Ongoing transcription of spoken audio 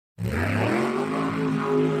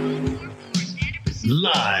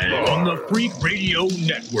Live on the Freak Radio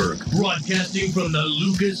Network, broadcasting from the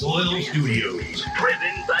Lucas Oil Studios.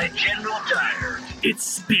 Driven by General Tire. It's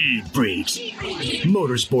Speed Freaks.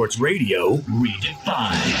 Motorsports Radio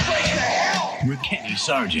redefined. With Kenny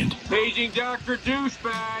Sargent. Paging Dr.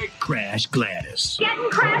 Douchebag. Crash Gladys. Get in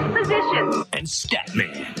crash position. And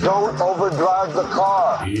Statman. Don't overdrive the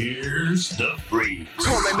car. Here's the Freaks.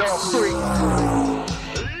 Come on, now, freak.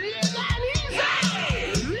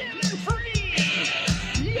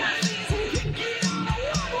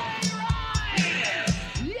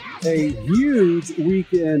 A huge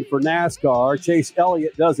weekend for NASCAR. Chase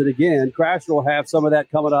Elliott does it again. Crasher will have some of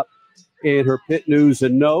that coming up in her pit news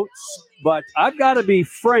and notes. But I've got to be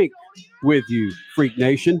frank with you, Freak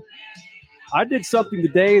Nation. I did something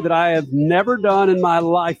today that I have never done in my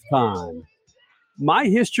lifetime. My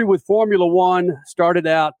history with Formula One started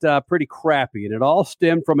out pretty crappy, and it all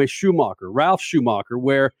stemmed from a Schumacher, Ralph Schumacher,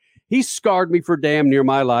 where he scarred me for damn near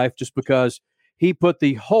my life just because he put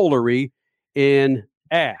the holery in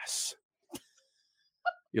ass.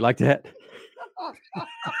 You like that?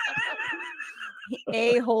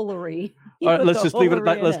 A-holery. All right, let's just leave it at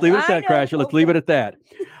that. Let's leave it at that, Crasher. Let's leave it at that.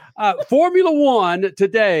 Formula One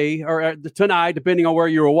today or tonight, depending on where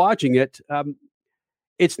you were watching it,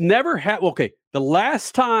 it's never happened. Okay, the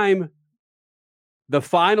last time the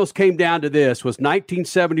finals came down to this was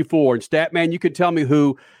 1974. And Statman, you can tell me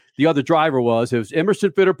who the other driver was. It was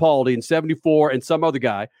Emerson Fittipaldi in 74 and some other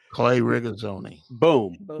guy. Clay Regazzoni.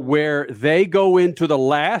 Boom. Where they go into the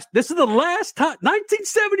last. This is the last time.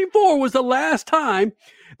 1974 was the last time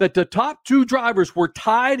that the top two drivers were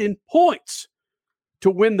tied in points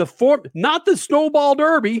to win not the Snowball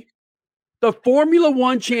Derby, the Formula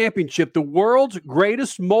One Championship, the world's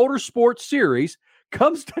greatest motorsport series,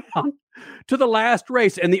 comes down to the last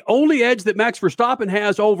race. And the only edge that Max Verstappen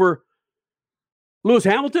has over Lewis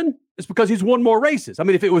Hamilton is because he's won more races. I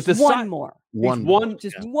mean, if it was one more. One more.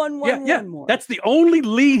 That's the only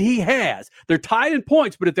lead he has. They're tied in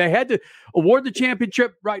points, but if they had to award the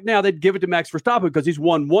championship right now, they'd give it to Max Verstappen because he's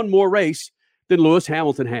won one more race than Lewis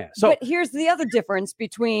Hamilton has. So, but here's the other difference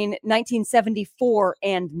between 1974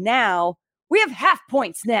 and now. We have half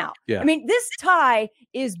points now. Yeah. I mean, this tie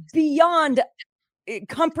is beyond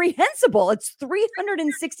comprehensible. It's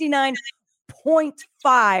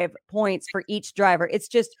 369.5 points for each driver.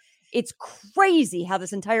 It's crazy how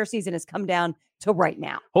this entire season has come down to right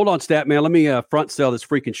now. Hold on, Statman. Let me front sell this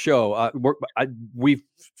freaking show. We've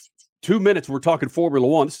 2 minutes. We're talking Formula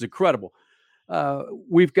One. This is incredible.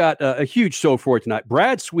 We've got a huge show for you tonight.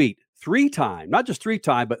 Brad Sweet, not just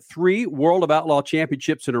three-time, but 3 World of Outlaw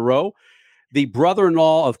championships in a row. The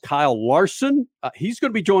brother-in-law of Kyle Larson. He's going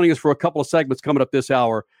to be joining us for a couple of segments coming up this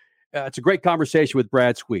hour. It's a great conversation with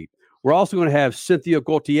Brad Sweet. We're also going to have Cynthia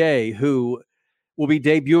Gauthier, who will be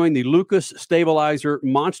debuting the Lucas Stabilizer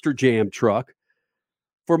Monster Jam truck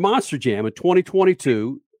for Monster Jam in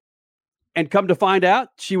 2022. And come to find out,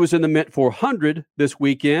 she was in the Mint 400 this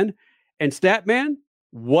weekend. And Statman,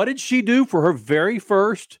 what did she do for her very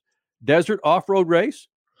first desert off-road race?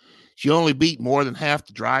 She only beat more than half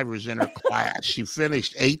the drivers in her class. She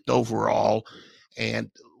finished 8th overall and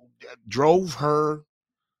drove her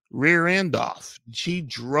rear end off. She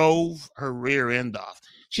drove her rear end off.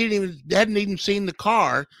 She hadn't even seen the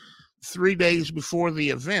car 3 days before the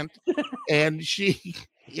event, and she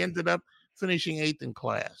ended up finishing 8th in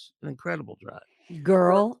class. An incredible drive.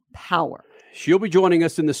 Girl power. She'll be joining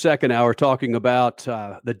us in the second hour talking about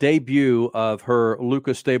the debut of her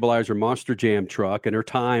Lucas Stabilizer Monster Jam truck and her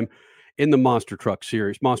time in the Monster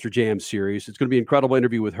Jam series. It's going to be an incredible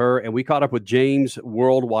interview with her. And we caught up with James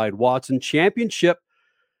Worldwide Watson, championship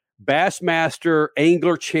Bassmaster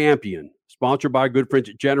Angler champion, sponsored by our good friends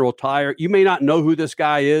at General Tire. You may not know who this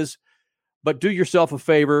guy is, but do yourself a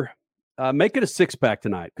favor. Make it a 6-pack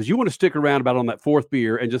tonight because you want to stick around about on that 4th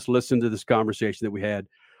beer and just listen to this conversation that we had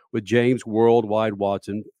with James Worldwide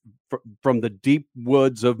Watson from the deep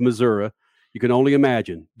woods of Missouri. You can only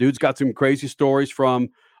imagine. Dude's got some crazy stories from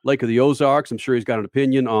Lake of the Ozarks. I'm sure he's got an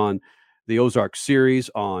opinion on the Ozark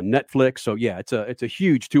series on Netflix. So, yeah, it's a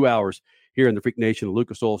huge 2 hours here in the Freak Nation of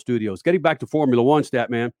Lucas Oil Studios. Getting back to Formula One,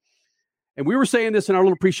 Statman. And we were saying this in our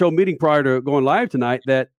little pre-show meeting prior to going live tonight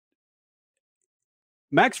that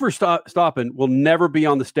Max Verstappen will never be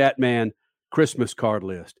on the Statman Christmas card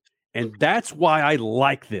list. And that's why I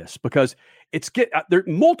like this, because there are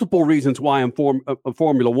multiple reasons why I'm a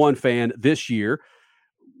Formula One fan this year,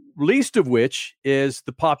 least of which is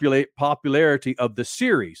the popularity of the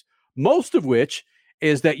series, most of which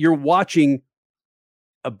is that you're watching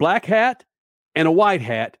a black hat and a white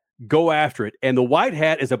hat go after it. And the white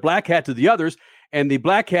hat is a black hat to the others, and the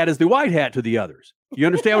black hat is the white hat to the others. You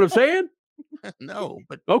understand what I'm saying? No,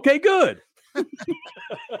 but Okay, good. we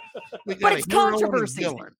got But a it's hero and a controversy.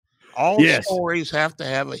 villain. All Yes. stories have to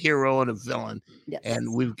have a hero and a villain, Yes.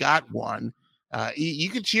 and we've got one. You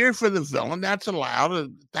can cheer for the villain. That's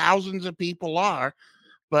allowed. Thousands of people are.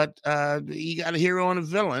 But you got a hero and a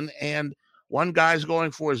villain, and one guy's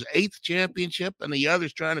going for his 8th championship, and the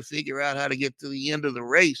other's trying to figure out how to get to the end of the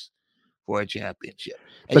race for a championship.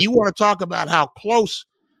 And But- you want to talk about how close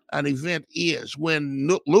an event is. When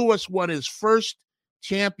Lewis won his first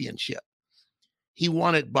championship, he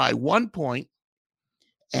won it by 1 point,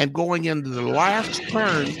 and going into the last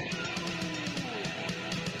turn,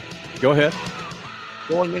 Go ahead.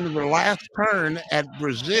 At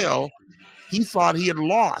Brazil, he thought he had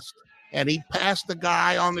lost, and he passed the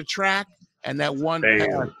guy on the track, and that one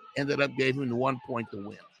pass ended up giving him the 1 point to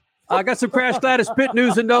win. I got some Crash Gladys Pit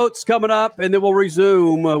news and notes coming up, and then we'll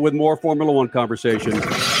resume with more Formula One conversation.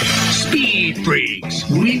 Speed Freaks,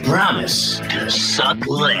 we promise to suck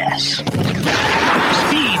less.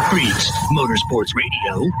 Speed Freaks, Motorsports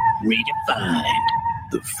Radio, redefined.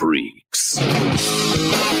 The Freaks.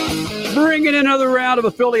 Bringing in another round of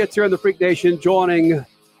affiliates here in the Freak Nation, joining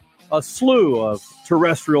a slew of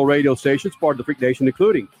terrestrial radio stations, part of the Freak Nation,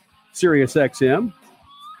 including Sirius XM,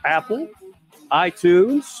 Apple,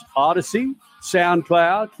 iTunes, Odyssey,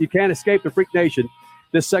 SoundCloud. You can't escape the Freak Nation.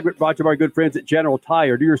 This segment brought to you by our good friends at General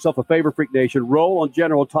Tire. Do yourself a favor, Freak Nation. Roll on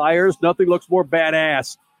General Tires. Nothing looks more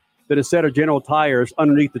badass than a set of General Tires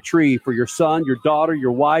underneath the tree for your son, your daughter,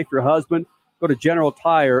 your wife, your husband. Go to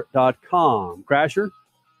GeneralTire.com. Crasher?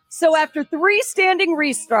 So after 3 standing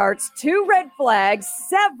restarts, 2 red flags,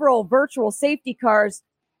 several virtual safety cars.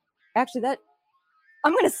 Actually,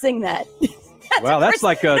 I'm going to sing that. Wow, that's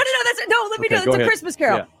like a... No, let me do it. go It's a ahead. Christmas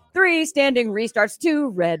carol. Yeah. 3 standing restarts, 2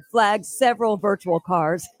 red flags, several virtual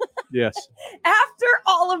cars. Yes. After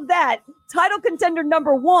all of that, title contender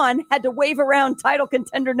number 1 had to wave around title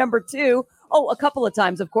contender number 2. Oh, a couple of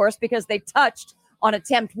times, of course, because they touched on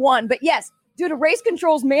attempt 1. But yes, due to race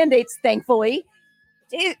control's mandates, thankfully,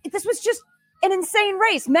 this was just an insane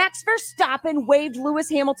race. Max Verstappen waved Lewis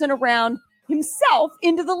Hamilton around himself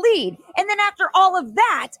into the lead. And then after all of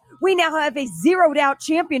that, we now have a zeroed out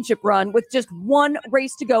championship run with just 1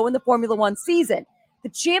 race to go in the Formula One season. The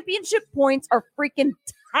championship points are freaking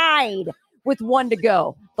tied with 1 to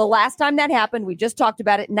go. The last time that happened, we just talked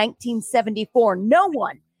about it, 1974. No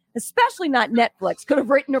one, especially not Netflix, could have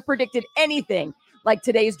written or predicted anything like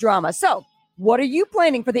today's drama. So what are you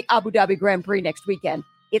planning for the Abu Dhabi Grand Prix next weekend?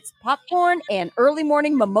 It's popcorn and early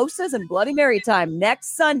morning mimosas and Bloody Mary time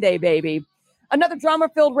next Sunday, baby. Another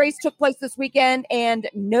drama-filled race took place this weekend, and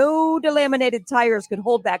no delaminated tires could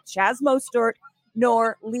hold back Chaz Mostert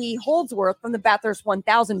nor Lee Holdsworth from the Bathurst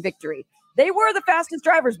 1000 victory. They were the fastest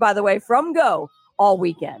drivers, by the way, from go all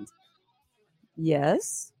weekend.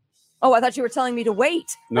 Yes? Oh, I thought you were telling me to wait.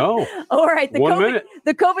 No. All right. One minute.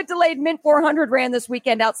 The COVID-delayed Mint 400 ran this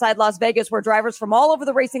weekend outside Las Vegas, where drivers from all over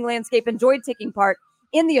the racing landscape enjoyed taking part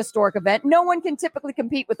in the historic event. No one can typically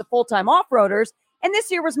compete with the full-time off-roaders, and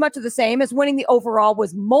this year was much of the same, as winning the overall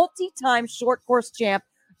was multi-time short course champ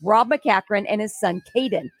Rob McCachran and his son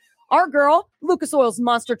Caden. Our girl, Lucas Oil's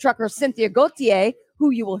monster trucker Cynthia Gauthier,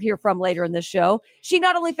 who you will hear from later in this show, she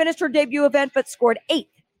not only finished her debut event, but scored 8th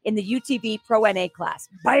in the UTV Pro NA class.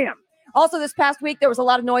 Bam! Also, this past week, there was a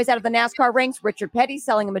lot of noise out of the NASCAR ranks. Richard Petty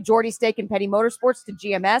selling a majority stake in Petty Motorsports to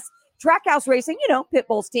GMS. Trackhouse Racing,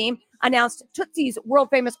 Pitbull's team, announced Tootsie's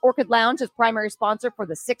world-famous Orchid Lounge as primary sponsor for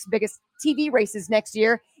the 6 biggest TV races next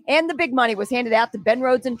year. And the big money was handed out to Ben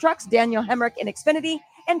Rhodes in Trucks, Daniel Hemrick in Xfinity,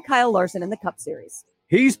 and Kyle Larson in the Cup Series.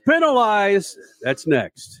 He's penalized. That's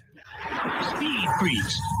next. Speed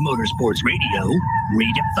Freaks, Motorsports Radio,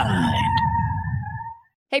 redefined.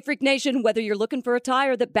 Hey, Freak Nation, whether you're looking for a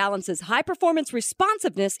tire that balances high-performance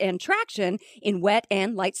responsiveness and traction in wet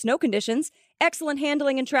and light snow conditions, excellent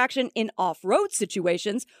handling and traction in off-road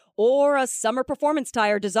situations, or a summer performance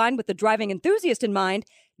tire designed with the driving enthusiast in mind,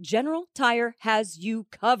 General Tire has you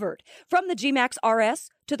covered. From the G-Max RS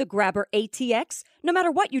to the Grabber ATX, no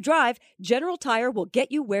matter what you drive, General Tire will get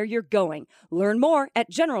you where you're going. Learn more at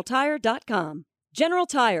GeneralTire.com. General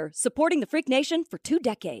Tire, supporting the Freak Nation for 2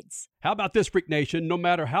 decades. How about this, Freak Nation? No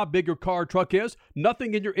matter how big your car or truck is,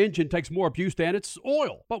 nothing in your engine takes more abuse than its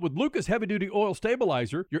oil. But with Lucas Heavy Duty Oil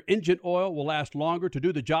Stabilizer, your engine oil will last longer to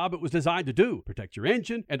do the job it was designed to do. Protect your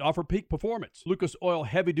engine and offer peak performance. Lucas Oil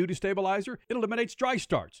Heavy Duty Stabilizer, it eliminates dry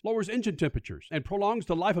starts, lowers engine temperatures, and prolongs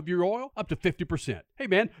the life of your oil up to 50%. Hey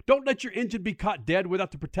man, don't let your engine be caught dead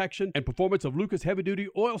without the protection and performance of Lucas Heavy Duty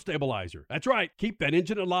Oil Stabilizer. That's right, keep that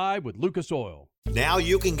engine alive with Lucas Oil. Now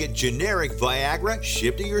you can get generic Viagra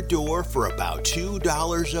shipped to your door more for about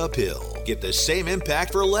 $2 a pill. Get the same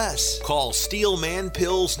impact for less. Call Steelman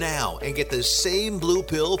Pills now and get the same blue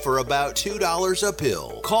pill for about $2 a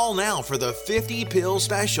pill. Call now for the 50 pill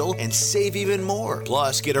special and save even more.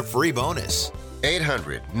 Plus, get a free bonus.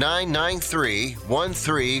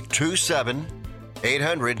 800-993-1327.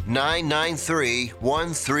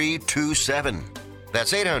 800-993-1327.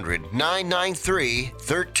 That's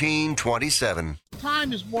 800-993-1327.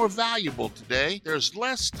 Time is more valuable today. There's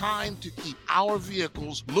less time to keep our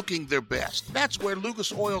vehicles looking their best. That's where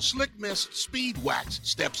Lucas Oil Slick Mist Speed Wax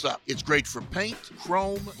steps up. It's great for paint,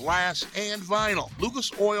 chrome, glass, and vinyl.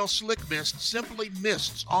 Lucas Oil Slick Mist simply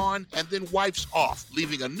mists on and then wipes off,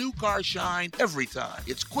 leaving a new car shine every time.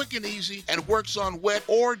 It's quick and easy and works on wet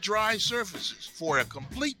or dry surfaces. For a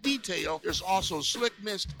complete detail, there's also Slick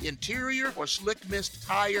Mist Interior or Slick Mist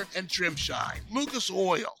Tire and Trim Shine. Lucas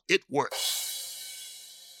Oil, it works.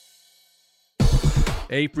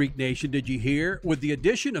 Hey, Freak Nation, did you hear? With the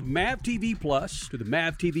addition of MAV TV Plus to the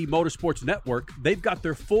MAV TV Motorsports Network, they've got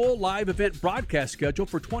their full live event broadcast schedule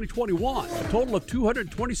for 2021. A total of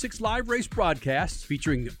 226 live race broadcasts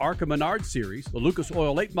featuring ARCA Menard Series, the Lucas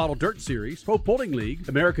Oil Late Model Dirt Series, Pro Pulling League,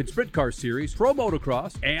 American Sprint Car Series, Pro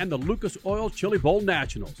Motocross, and the Lucas Oil Chili Bowl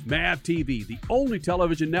Nationals. MAV TV, the only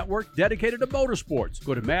television network dedicated to motorsports.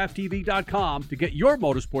 Go to mavtv.com to get your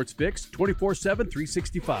motorsports fix 24/7,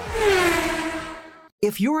 365.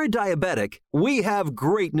 If you're a diabetic, we have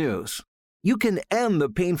great news. You can end the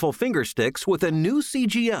painful finger sticks with a new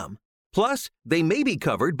CGM. Plus, they may be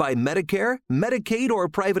covered by Medicare, Medicaid, or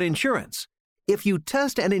private insurance. If you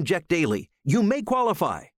test and inject daily, you may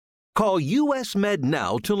qualify. Call US Med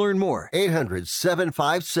now to learn more.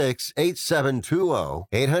 800-756-8720.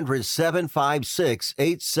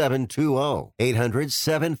 800-756-8720.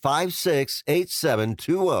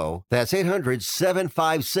 800-756-8720. That's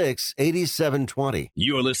 800-756-8720.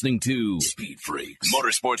 You're listening to Speed Freaks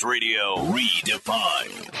Motorsports Radio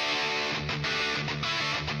Redefined.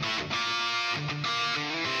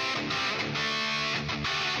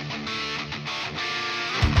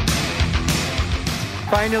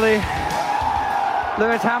 Finally,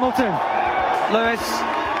 Lewis Hamilton. Lewis,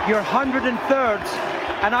 your 103rd,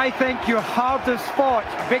 and I think your hardest fought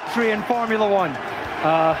victory in Formula One.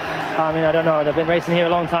 I don't know. I've been racing here a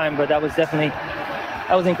long time, but that was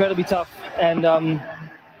incredibly tough. And I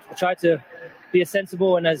tried to be as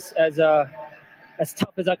sensible and as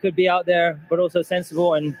tough as I could be out there, but also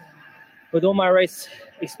sensible. And with all my race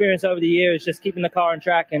experience over the years, just keeping the car on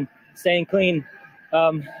track and staying clean,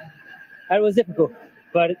 it was difficult.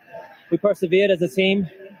 But we persevered as a team.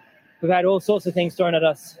 We've had all sorts of things thrown at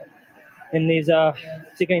us in these,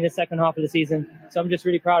 particularly in the second half of the season. So I'm just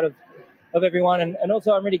really proud of everyone. And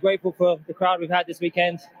also I'm really grateful for the crowd we've had this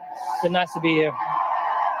weekend. It's been nice to be here.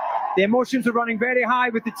 The emotions were running very high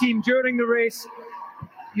with the team during the race.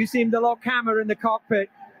 You seemed a lot calmer in the cockpit.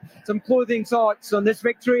 Some closing thoughts on this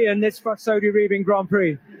victory and this first Saudi Arabian Grand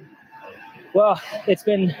Prix. Well, it's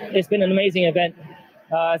been an amazing event.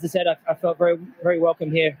 As I said, I felt very, very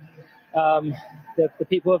welcome here. The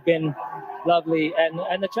people have been lovely,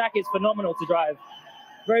 and the track is phenomenal to drive.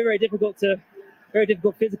 Very, very difficult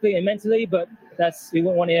physically and mentally, but we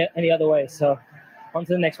won't want it any other way. So on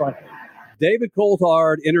to the next one. David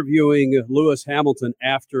Coulthard interviewing Lewis Hamilton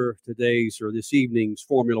after today's or this evening's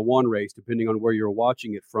Formula One race, depending on where you're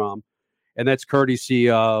watching it from. And that's courtesy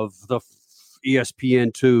of the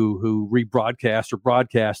ESPN2, who rebroadcast or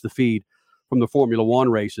broadcast the feed from the Formula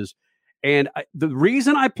One races. And the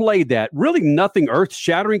reason I played that, really nothing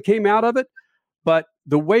earth-shattering came out of it, but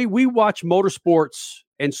the way we watch motorsports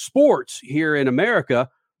and sports here in America,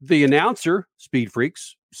 the announcer, Speed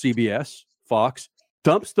Freaks, CBS, Fox,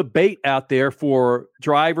 dumps the bait out there for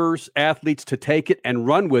drivers, athletes to take it and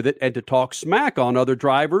run with it and to talk smack on other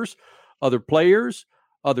drivers, other players,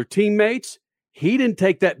 other teammates. He didn't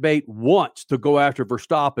take that bait once to go after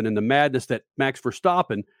Verstappen and the madness that Max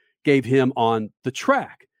Verstappen gave him on the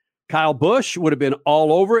track. Kyle Busch would have been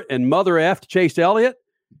all over it and mother effed Chase Elliott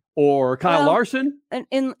or Kyle Larson. And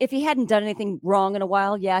if he hadn't done anything wrong in a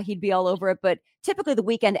while, yeah, he'd be all over it. But typically the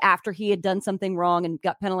weekend after he had done something wrong and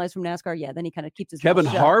got penalized from NASCAR, yeah, then he kind of keeps his Kevin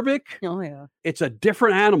mouth shut. Harvick. Oh, yeah. It's a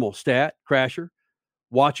different animal, Crasher.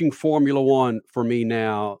 Watching Formula One for me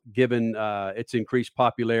now, given its increased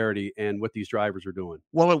popularity and what these drivers are doing.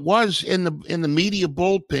 Well, it was in the media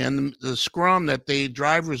bullpen, the scrum that the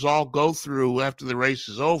drivers all go through after the race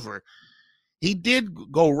is over. He did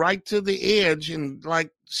go right to the edge and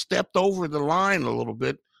stepped over the line a little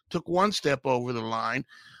bit, took one step over the line,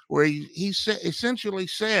 where he essentially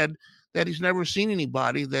said that he's never seen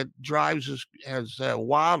anybody that drives as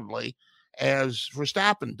wildly as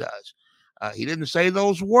Verstappen does. He didn't say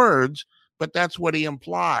those words, but that's what he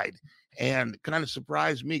implied. And kind of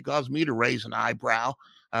surprised me, caused me to raise an eyebrow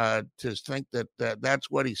to think that that's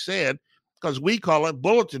what he said, because we call it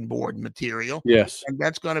bulletin board material. Yes. And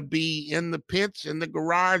that's going to be in the pits, in the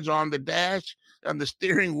garage, on the dash, on the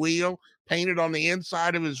steering wheel, painted on the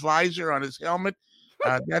inside of his visor, on his helmet.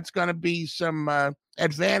 That's going to be some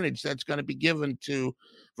advantage that's going to be given to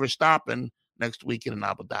Verstappen next weekend in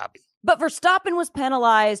Abu Dhabi. But Verstappen was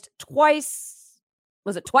penalized twice.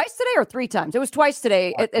 Was it twice today or 3 times? It was twice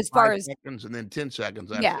today, as far as seconds and then 10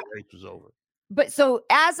 seconds after the race was over. But so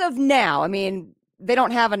as of now, I mean, they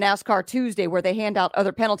don't have a NASCAR Tuesday where they hand out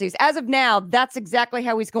other penalties. As of now, that's exactly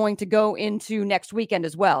how he's going to go into next weekend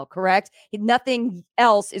as well, correct? Nothing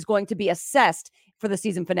else is going to be assessed for the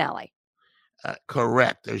season finale.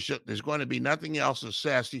 Correct. There's going to be nothing else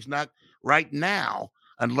assessed. He's not right now,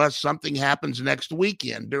 unless something happens next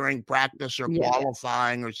weekend during practice or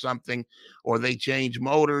qualifying or something, or they change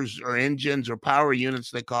motors or engines or power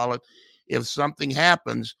units, they call it. If something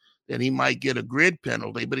happens, then he might get a grid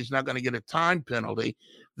penalty, but he's not going to get a time penalty.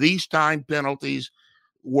 These time penalties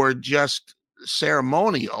were just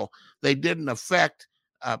ceremonial. They didn't affect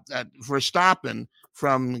Verstappen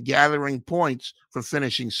from gathering points for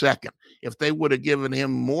finishing second. If they would have given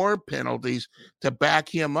him more penalties to back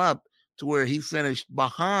him up to where he finished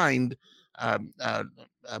behind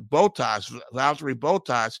Bottas, Valtteri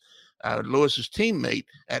Bottas, Lewis's teammate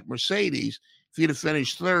at Mercedes, if he'd have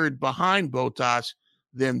finished third behind Bottas,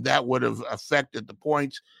 then that would have affected the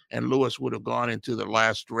points, and Lewis would have gone into the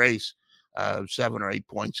last race 7 or 8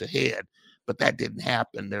 points ahead. But that didn't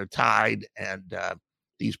happen. They're tied, and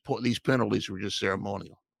these penalties were just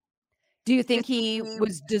ceremonial. Do you think he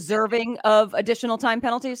was deserving of additional time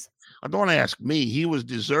penalties? Don't ask me. He was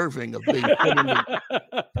deserving of being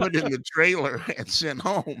put in the trailer and sent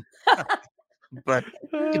home. But,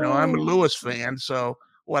 I'm a Lewis fan, so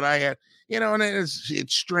what I had, and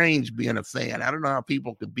it's strange being a fan. I don't know how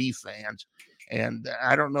people could be fans. And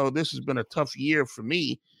I don't know, this has been a tough year for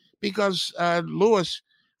me because Lewis,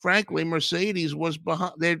 frankly, Mercedes was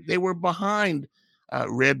behind. They were behind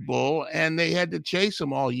Red Bull, and they had to chase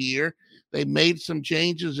them all year. They made some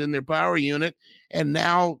changes in their power unit, and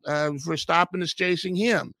now Verstappen is chasing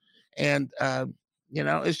him. And,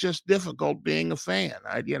 it's just difficult being a fan.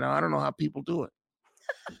 I don't know how people do it.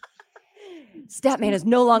 Statman is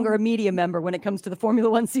no longer a media member when it comes to the Formula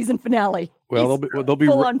One season finale. Well, they'll be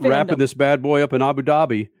wrapping this bad boy up in Abu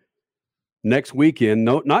Dhabi next weekend.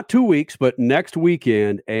 No, not 2 weeks, but next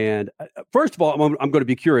weekend. And first of all, I'm going to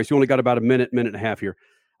be curious. You only got about a minute and a half here.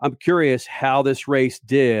 I'm curious how this race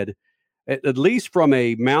did. At least from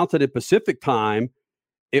a Mountain and Pacific time,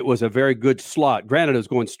 it was a very good slot. Granted, it was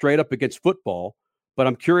going straight up against football, but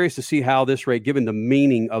I'm curious to see how this race, given the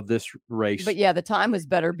meaning of this race. But yeah, the time was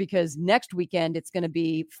better because next weekend it's going to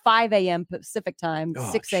be 5 a.m. Pacific time,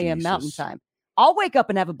 6 a.m. Mountain time. I'll wake up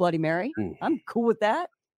and have a Bloody Mary. I'm cool with that.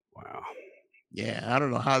 Wow. Yeah, I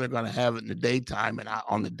don't know how they're going to have it in the daytime and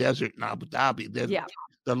on the desert in Abu Dhabi.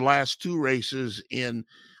 The last 2 races in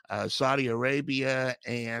Saudi Arabia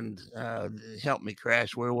and help me,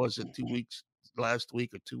 Crash. Where was it? 2 weeks last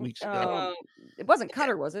week or 2 weeks ago? It wasn't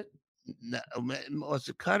Qatar, was it? No, was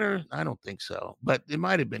it Qatar? I don't think so, but it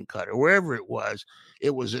might have been Qatar. Wherever it was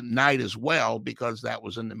at night as well because that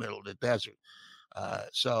was in the middle of the desert.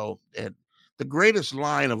 So the greatest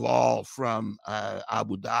line of all from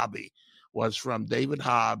Abu Dhabi was from David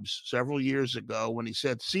Hobbs several years ago when he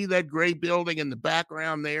said, "See that gray building in the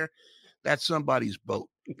background there? That's somebody's boat."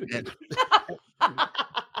 And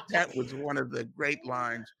that was one of the great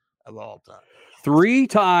lines of all time.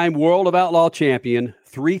 3-time World of Outlaw champion,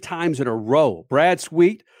 3 times in a row. Brad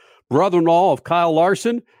Sweet, brother-in-law of Kyle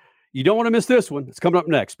Larson. You don't want to miss this one. It's coming up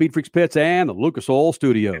next. Speed Freaks Pits and the Lucas Oil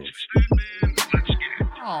Studios.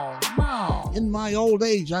 Oh, no. In my old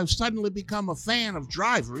age, I've suddenly become a fan of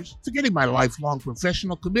drivers, forgetting my lifelong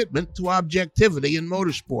professional commitment to objectivity in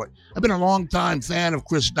motorsport. I've been a longtime fan of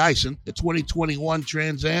Chris Dyson, the 2021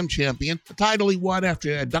 Trans Am champion, a title he won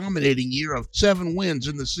after a dominating year of 7 wins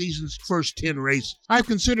in the season's first 10 races. I've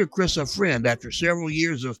considered Chris a friend after several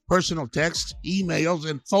years of personal texts, emails,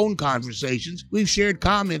 and phone conversations. We've shared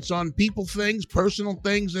comments on people things, personal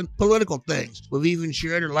things, and political things. We've even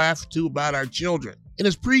shared a laugh or two about our children. In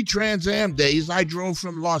his pre-Trans Am days, I drove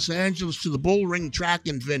from Los Angeles to the Bull Ring track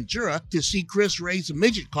in Ventura to see Chris race a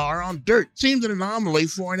midget car on dirt. Seemed an anomaly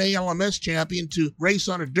for an ALMS champion to race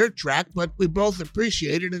on a dirt track, but we both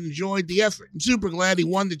appreciated and enjoyed the effort. I'm super glad he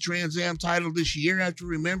won the Trans Am title this year after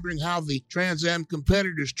remembering how the Trans Am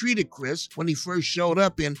competitors treated Chris when he first showed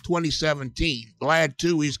up in 2017. Glad,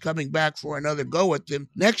 too, he's coming back for another go at them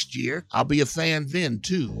next year. I'll be a fan then,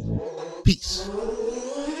 too. Peace.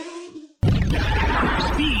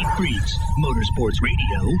 Speed Freaks, Motorsports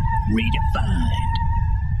Radio, redefined.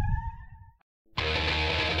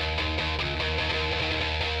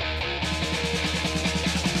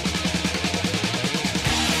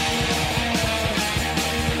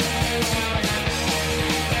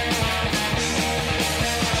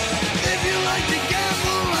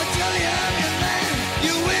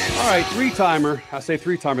 All right, three-timer. I say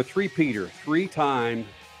three-timer, three-peater, three-time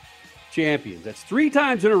champions. That's 3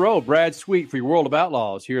 times in a row. Brad Sweet for your World of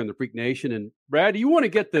Outlaws here in the Freak Nation. And Brad, do you want to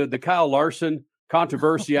get the Kyle Larson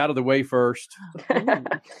controversy out of the way first?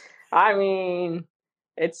 I mean,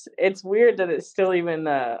 it's weird that it's still even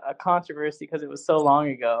a controversy because it was so long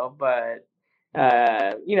ago. But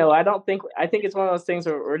I think it's one of those things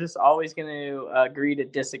where we're just always going to agree to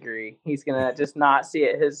disagree. He's going to just not see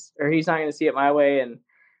it he's not going to see it my way, and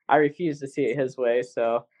I refuse to see it his way.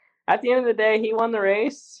 So at the end of the day, he won the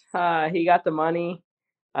race. He got the money.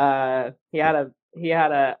 He had a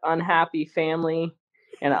unhappy family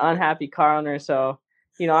and an unhappy car owner. So,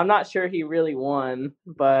 I'm not sure he really won,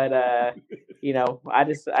 but I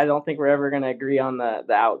don't think we're ever going to agree on the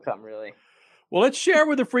outcome, really. Well, let's share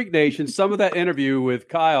with the Freak Nation some of that interview with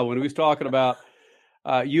Kyle when he was talking about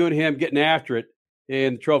you and him getting after it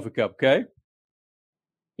in the Trophy Cup. Okay.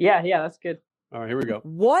 Yeah, that's good. All right, here we go.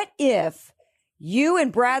 What if you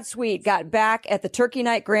and Brad Sweet got back at the Turkey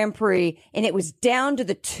Night Grand Prix and it was down to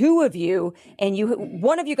the two of you, and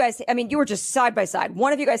one of you guys, you were just side by side.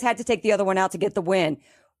 One of you guys had to take the other one out to get the win.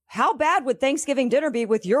 How bad would Thanksgiving dinner be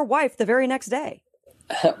with your wife the very next day?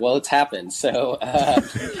 Well, it's happened. So,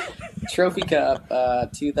 Trophy Cup,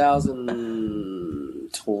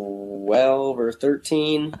 2012 or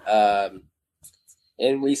 13.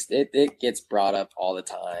 And it gets brought up all the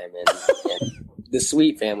time, and the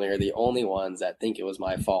Sweet family are the only ones that think it was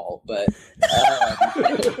my fault. But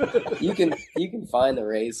you can find the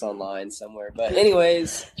race online somewhere. But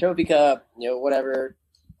anyways, Trophy Cup, whatever.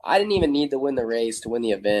 I didn't even need to win the race to win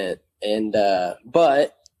the event, and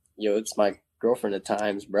but it's my girlfriend at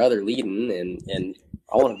time's brother leading, and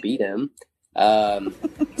I want to beat him.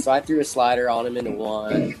 So I threw a slider on him into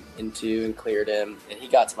 1 and 2 and cleared him, and he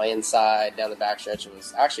got to my inside down the backstretch and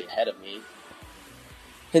was actually ahead of me.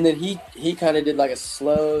 And then he kind of did like a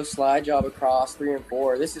slow slide job across 3 and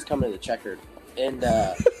 4. This is coming to the checkered, and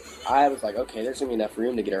I was like, okay, there's gonna be enough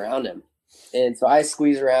room to get around him. And so I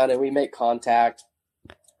squeeze around and we make contact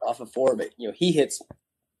off of 4, but he hits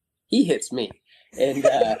me, and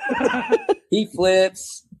he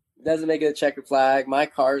flips. Doesn't make it a checkered flag. My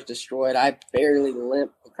car's destroyed. I barely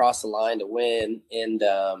limp across the line to win. And,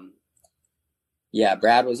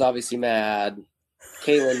 Brad was obviously mad.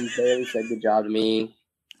 Caitlin barely said good job to me.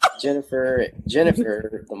 Jennifer,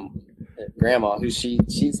 the grandma, who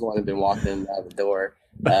she's the one who's been walking out the door.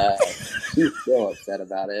 She's still upset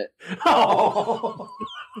about it. Oh.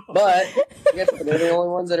 But I guess they're the only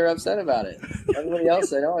ones that are upset about it. Everybody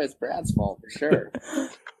else said, it's Brad's fault for sure.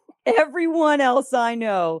 Everyone else I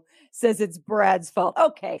know says it's Brad's fault.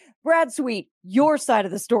 Okay, Brad Sweet, your side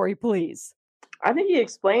of the story, please. I think he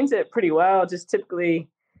explains it pretty well. Just typically,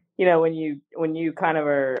 when you kind of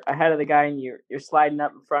are ahead of the guy and you're sliding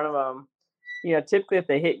up in front of them, typically if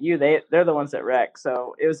they hit you, they're the ones that wreck.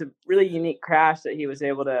 So it was a really unique crash that he was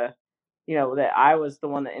able to, that I was the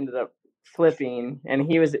one that ended up flipping, and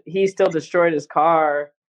he still destroyed his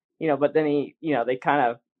car, but then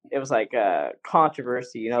it was like a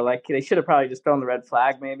controversy, like they should have probably just thrown the red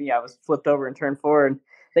flag. Maybe I was flipped over in turn 4 and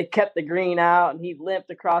they kept the green out, and he limped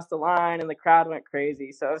across the line and the crowd went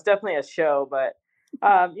crazy. So it was definitely a show, but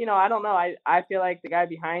I don't know. I feel like the guy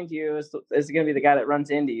behind you is going to be the guy that runs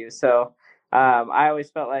into you. So I always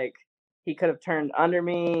felt like he could have turned under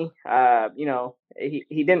me. He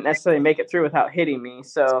didn't necessarily make it through without hitting me.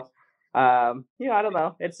 So, I don't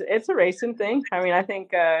know. It's a racing thing. I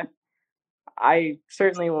think, I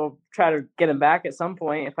certainly will try to get him back at some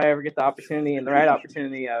point if I ever get the opportunity and the right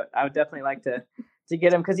opportunity. I would definitely like to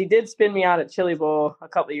get him, because he did spin me out at Chili Bowl a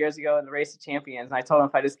couple of years ago in the Race of Champions, and I told him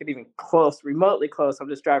if I just get even remotely close, I'm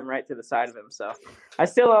just driving right to the side of him. So I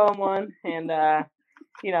still owe him one, and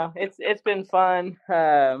it's been fun.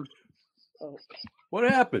 What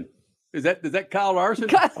happened? Is that Kyle Larson?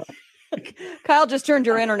 Kyle just turned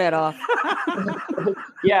your internet off.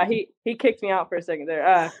 Yeah, he kicked me out for a second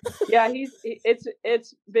there.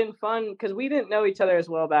 It's been fun because we didn't know each other as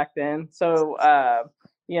well back then. So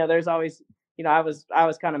there's always I was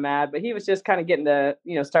kind of mad, but he was just kind of getting to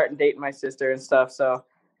starting dating my sister and stuff. So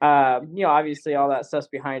obviously all that stuff's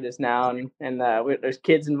behind us now, and there's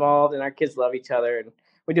kids involved, and our kids love each other, and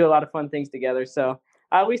we do a lot of fun things together. So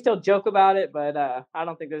we still joke about it, but I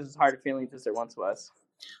don't think there's as hard feelings as there once was.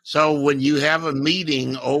 So when you have a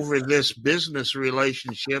meeting over this business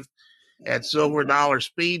relationship at Silver Dollar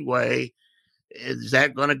Speedway, is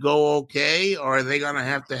that going to go okay, or are they going to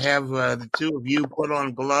have the two of you put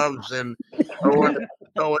on gloves and go in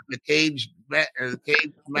the cage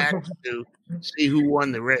match to see who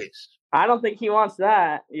won the race? I don't think he wants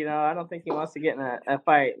that. I don't think he wants to get in a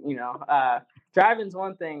fight. Driving's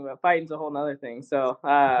one thing, but fighting's a whole nother thing. So,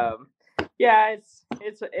 yeah,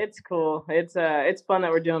 it's cool. It's fun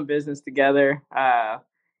that we're doing business together.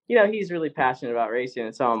 He's really passionate about racing,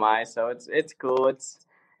 and so am I. So it's cool. It's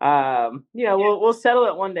we'll settle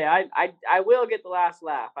it one day. I will get the last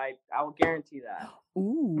laugh. I will guarantee that.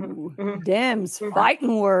 Ooh, Dems,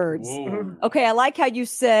 fighting words. Okay, I like how you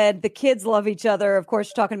said the kids love each other. Of course,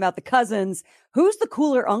 you're talking about the cousins. Who's the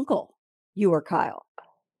cooler uncle, you or Kyle?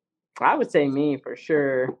 I would say me for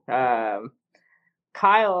sure.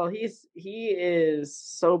 Kyle, he is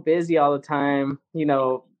so busy all the time,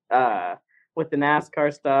 with the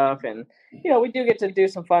NASCAR stuff, and we do get to do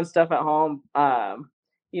some fun stuff at home.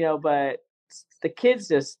 But the kids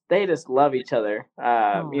just love each other.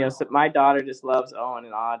 So my daughter just loves Owen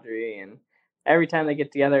and Audrey, and every time they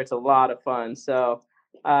get together, it's a lot of fun. So,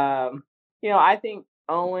 I think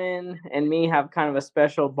Owen and me have kind of a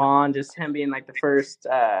special bond, just him being like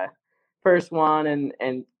the first one.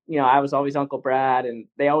 And, I was always Uncle Brad, and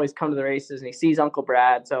they always come to the races and he sees Uncle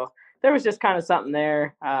Brad. So there was just kind of something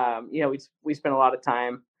there. We spent a lot of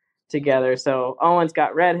time together. So Owen's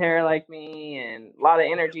got red hair like me and a lot of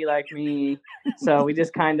energy like me. So we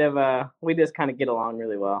just kind of get along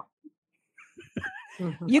really well.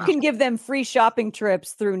 You can give them free shopping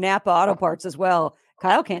trips through Napa Auto Parts as well.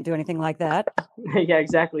 Kyle can't do anything like that. Yeah,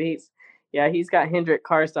 exactly. He's got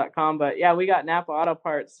HendrickCars.com, but yeah, we got Napa Auto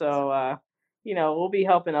Parts. So, we'll be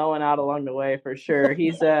helping Owen out along the way for sure.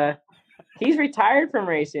 He's retired from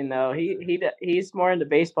racing though. He's more into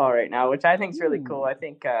baseball right now, which I think is really cool. I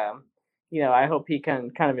think, I hope he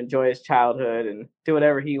can kind of enjoy his childhood and do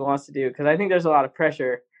whatever he wants to do. Cause I think there's a lot of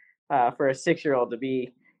pressure, for a 6-year-old to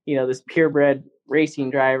be, this purebred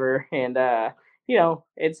racing driver. And, that's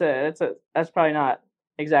probably not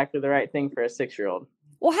exactly the right thing for a 6-year-old.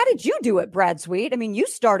 Well, how did you do it, Brad Sweet? I mean, you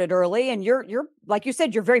started early and you're like you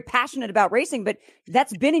said, you're very passionate about racing, but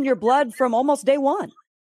that's been in your blood from almost day one.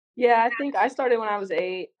 Yeah, I think I started when I was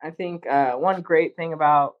 8. I think one great thing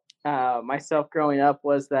about myself growing up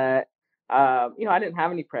was that, I didn't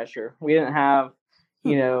have any pressure. We didn't have,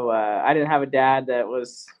 I didn't have a dad that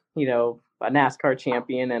was, a NASCAR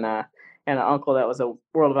champion and an uncle that was a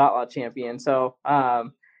World of Outlaw champion. So,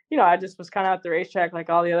 I just was kind of at the racetrack like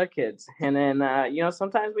all the other kids. And then,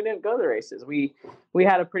 sometimes we didn't go to the races. We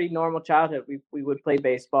had a pretty normal childhood. We would play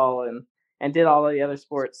baseball and did all of the other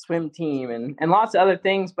sports, swim team and lots of other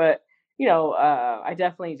things. But, I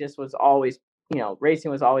definitely just was always,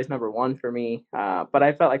 racing was always number one for me. But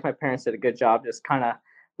I felt like my parents did a good job just kind of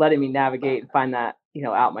letting me navigate and find that,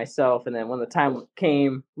 out myself. And then when the time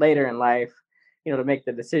came later in life, to make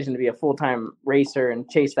the decision to be a full-time racer and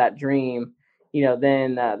chase that dream,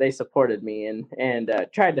 then they supported me and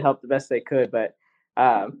tried to help the best they could. But,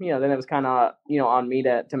 then it was kind of, on me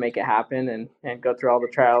to make it happen and go through all the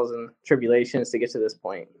trials and tribulations to get to this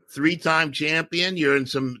point. 3-time champion. You're in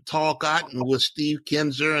some tall cotton with Steve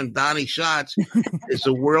Kinzer and Donnie Schatz. Is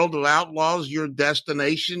the World of Outlaws your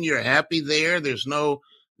destination? You're happy there? There's no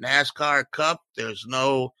NASCAR Cup. There's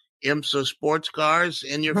no IMSA sports cars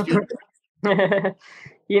in your future? I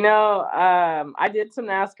did some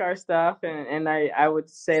NASCAR stuff and I would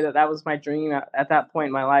say that was my dream at that point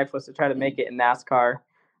in my life, was to try to make it in NASCAR.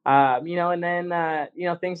 And then,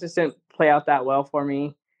 things just didn't play out that well for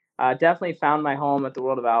me. Definitely found my home at the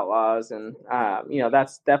World of Outlaws and,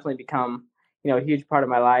 that's definitely become, a huge part of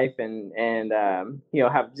my life and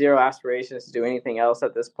have zero aspirations to do anything else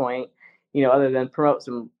at this point, other than promote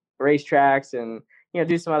some racetracks and,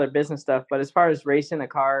 do some other business stuff. But as far as racing a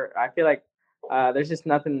car, I feel like, there's just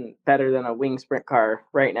nothing better than a wing sprint car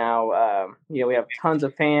right now. We have tons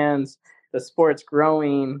of fans. The sport's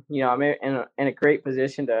growing. I'm in a great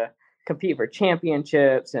position to compete for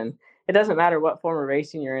championships. And it doesn't matter what form of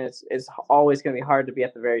racing you're in. It's always going to be hard to be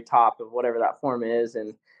at the very top of whatever that form is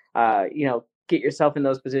and, get yourself in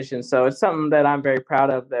those positions. So it's something that I'm very proud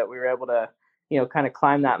of, that we were able to, kind of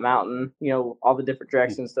climb that mountain, all the different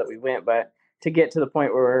directions that we went. But to get to the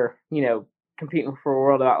point where we're, competing for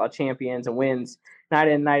World of Outlaw champions and wins night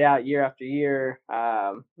in, night out, year after year,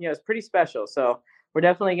 it's pretty special. So we're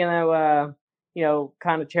definitely going to,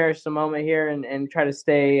 kind of cherish the moment here and try to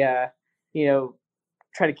stay,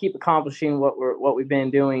 try to keep accomplishing what we've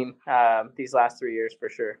been doing these last 3 years for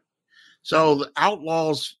sure. So the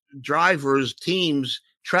Outlaws drivers, teams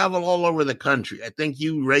travel all over the country. I think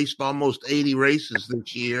you raced almost 80 races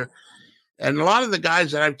this year. And a lot of the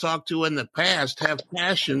guys that I've talked to in the past have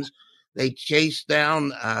passions. They chase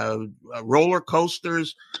down roller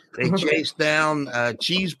coasters. They chase down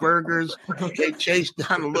cheeseburgers. They chase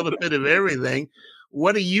down a little bit of everything.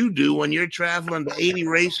 What do you do when you're traveling to 80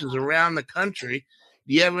 races around the country?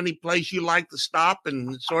 Do you have any place you like to stop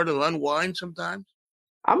and sort of unwind sometimes?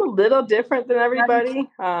 I'm a little different than everybody.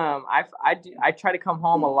 I try to come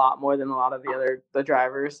home a lot more than a lot of the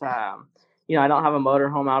drivers. I don't have a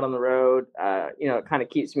motorhome out on the road. It kind of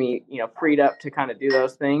keeps me, freed up to kind of do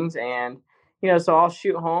those things. And, so I'll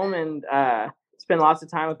shoot home and spend lots of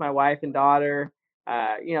time with my wife and daughter.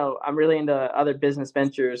 I'm really into other business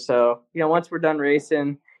ventures. So, once we're done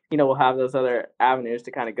racing, we'll have those other avenues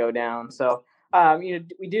to kind of go down. So,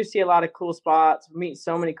 we do see a lot of cool spots, meet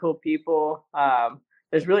so many cool people.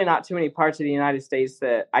 There's really not too many parts of the United States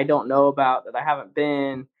that I don't know about, that I haven't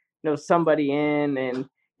been, know somebody in. And,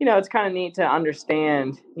 it's kind of neat to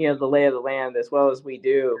understand, the lay of the land as well as we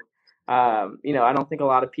do. I don't think a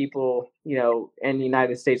lot of people, in the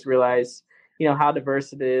United States realize, how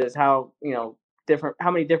diverse it is, how,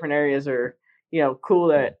 how many different areas are, cool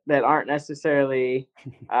that aren't necessarily,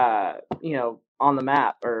 on the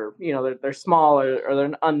map, or, they're small or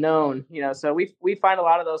they're unknown, so we find a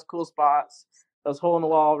lot of those cool spots, those hole in the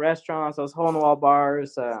wall restaurants, those hole in the wall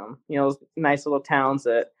bars, those nice little towns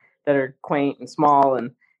that are quaint and small. And,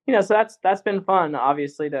 so that's been fun,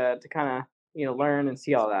 obviously, to kind of, learn and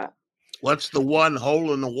see all that. What's the one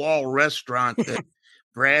hole in the wall restaurant that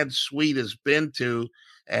Brad Sweet has been to,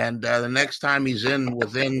 and the next time he's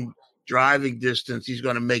within driving distance, he's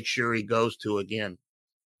going to make sure he goes to again?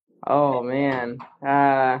 Oh man,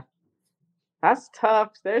 that's tough.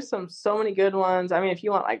 There's so many good ones. I mean, if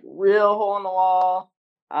you want like real hole in the wall,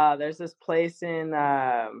 there's this place in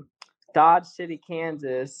Dodge City,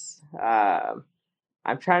 Kansas.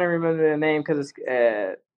 I'm trying to remember the name because it's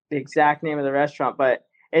the exact name of the restaurant, but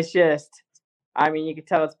it's just, I mean, you can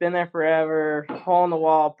tell it's been there forever. Hole in the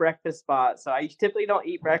wall breakfast spot. So I typically don't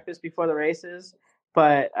eat breakfast before the races,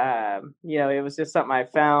 but it was just something I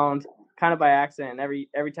found kind of by accident.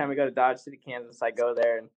 Every time I go to Dodge City, Kansas, I go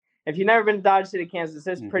there. And if you've never been to Dodge City, Kansas,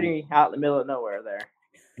 it's pretty out in the middle of nowhere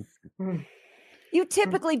there. You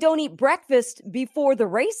typically don't eat breakfast before the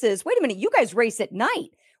races. Wait a minute, you guys race at night.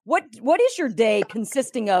 What is your day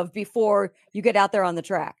consisting of before you get out there on the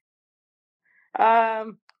track?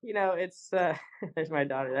 It's there's my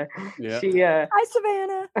daughter there. Yeah. She hi,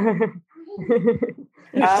 Savannah.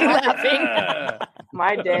 She's laughing.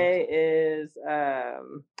 My day is I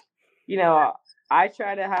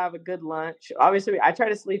try to have a good lunch. Obviously, I try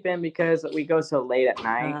to sleep in because we go so late at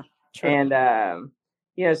night. And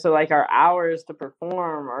so like our hours to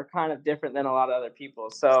perform are kind of different than a lot of other people.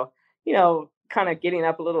 So, kind of getting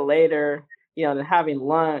up a little later, and having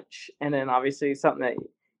lunch, and then obviously something that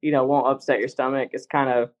won't upset your stomach is kind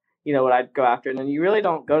of, what I'd go after. And then you really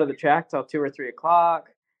don't go to the track till 2 or 3 o'clock,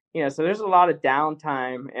 so there's a lot of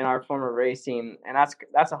downtime in our form of racing. And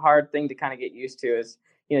that's a hard thing to kind of get used to is,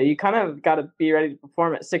 you kind of got to be ready to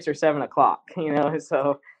perform at 6 or 7 o'clock,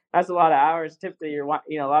 so that's a lot of hours. Typically a lot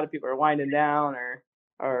of people are winding down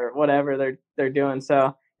or whatever they're doing.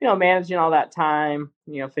 So, managing all that time,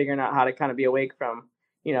 figuring out how to kind of be awake from,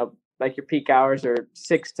 like your peak hours are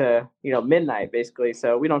 6 to, midnight basically.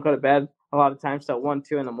 So we don't go to bed a lot of times till 1,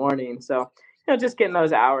 2 in the morning. So, just getting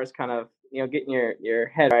those hours kind of, getting your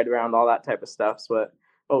head right around all that type of stuff is what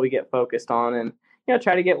we get focused on, and,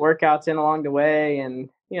 try to get workouts in along the way, and,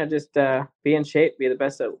 just be in shape, be the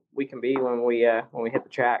best that we can be when we hit the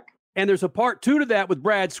track. And there's a part 2 to that with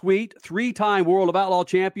Brad Sweet, 3-time World of Outlaw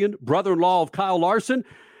champion, brother-in-law of Kyle Larson.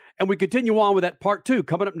 And we continue on with that part 2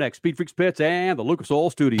 coming up next. Speed Freaks Pits and the Lucas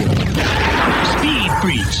Oil Studio. Speed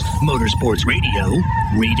Freaks, Motorsports Radio,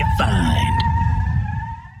 redefined.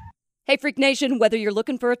 Hey, Freak Nation, whether you're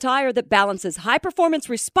looking for a tire that balances high-performance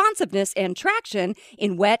responsiveness and traction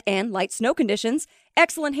in wet and light snow conditions,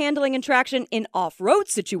 excellent handling and traction in off-road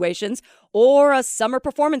situations, or a summer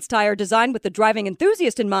performance tire designed with the driving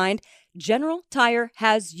enthusiast in mind, General Tire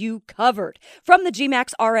has you covered. From the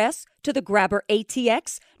G-Max RS to the Grabber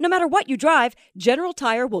ATX, no matter what you drive, General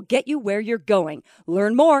Tire will get you where you're going.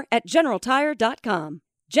 Learn more at GeneralTire.com.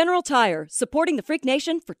 General Tire, supporting the Freak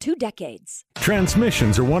Nation for 2 decades.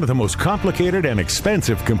 Transmissions are one of the most complicated and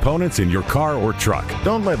expensive components in your car or truck.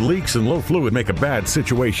 Don't let leaks and low fluid make a bad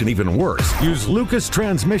situation even worse. Use Lucas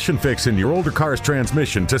Transmission Fix in your older car's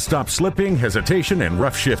transmission to stop slipping, hesitation, and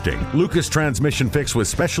rough shifting. Lucas Transmission Fix was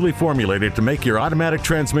specially formulated to make your automatic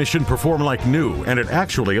transmission perform like new, and it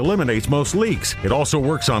actually eliminates most leaks. It also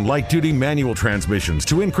works on light-duty manual transmissions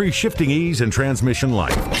to increase shifting ease and transmission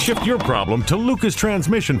life. Shift your problem to Lucas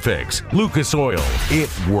Transmission Fix. Lucas Oil.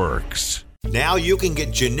 It works. Now you can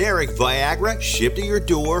get generic Viagra shipped to your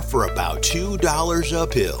door for about $2 a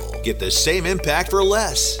pill. Get the same impact for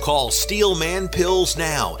less. Call Steelman Pills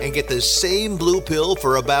now and get the same blue pill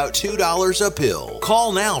for about $2 a pill.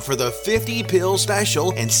 Call now for the 50 pill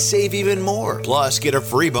special and save even more. Plus, get a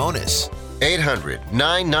free bonus.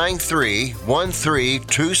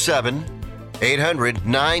 800-993-1327.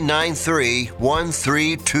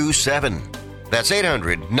 800-993-1327. That's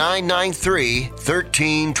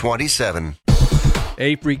 800-993-1327.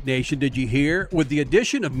 Hey, Freak Nation, did you hear? With the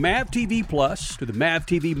addition of MAV TV Plus to the MAV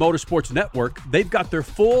TV Motorsports Network, they've got their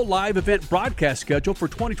full live event broadcast schedule for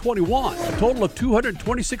 2021. A total of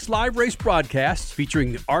 226 live race broadcasts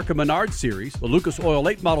featuring the ARCA Menard Series, the Lucas Oil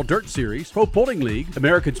Late Model Dirt Series, Pro Pulling League,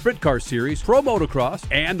 American Sprint Car Series, Pro Motocross,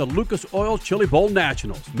 and the Lucas Oil Chili Bowl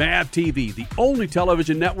Nationals. MAV TV, the only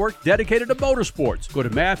television network dedicated to motorsports. Go to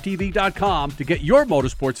mavtv.com to get your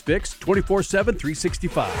motorsports fix 24/7,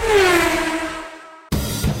 365.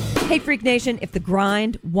 Hey, Freak Nation, if the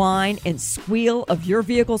grind, whine, and squeal of your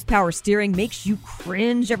vehicle's power steering makes you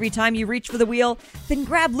cringe every time you reach for the wheel, then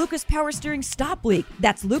grab Lucas Power Steering Stop Leak.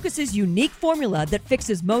 That's Lucas's unique formula that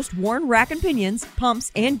fixes most worn rack and pinions,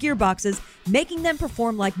 pumps, and gearboxes, making them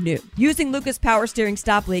perform like new. Using Lucas Power Steering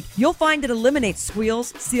Stop Leak, you'll find it eliminates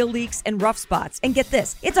squeals, seal leaks, and rough spots. And get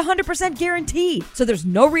this, it's 100% guaranteed, so there's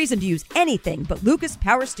no reason to use anything but Lucas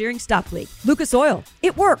Power Steering Stop Leak. Lucas Oil,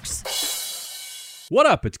 it works. What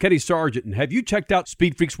up? It's Kenny Sargent, and have you checked out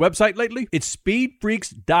Speed Freaks' website lately? It's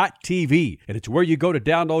speedfreaks.tv, and it's where you go to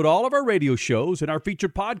download all of our radio shows and our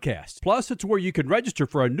featured podcasts. Plus, it's where you can register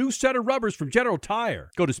for a new set of rubbers from General Tire.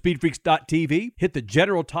 Go to speedfreaks.tv, hit the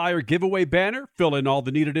General Tire giveaway banner, fill in all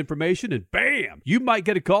the needed information, and bam! You might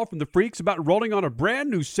get a call from the freaks about rolling on a brand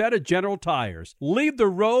new set of General Tires. Leave the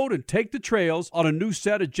road and take the trails on a new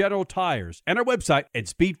set of General Tires. And our website at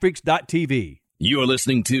speedfreaks.tv. You're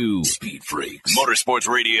listening to Speed Freaks Motorsports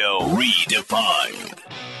Radio Redefined.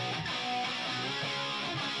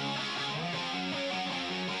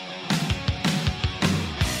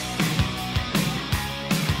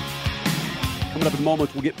 Coming up in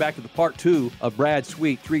moments, we'll get back to the part 2 of Brad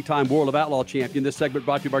Sweet, 3-time World of Outlaw champion. This segment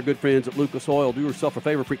brought to you by our good friends at Lucas Oil. Do yourself a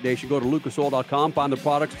favor, Freak Nation. Go to lucasoil.com. Find the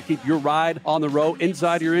products to keep your ride on the road,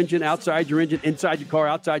 inside your engine, outside your engine, inside your car,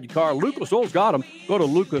 outside your car. Lucas Oil's got them. Go to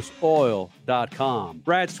lucasoil.com.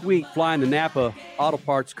 Brad Sweet flying the Napa Auto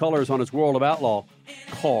Parts colors on his World of Outlaw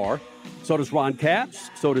car. So does Ron Capps.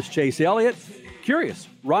 So does Chase Elliott. Curious,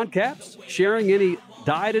 Ron Capps sharing any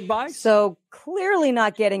diet advice? So clearly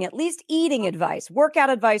not getting at least eating advice,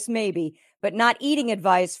 workout advice maybe, but not eating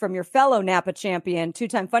advice from your fellow Napa champion,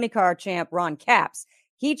 2-time Funny Car champ, Ron Capps.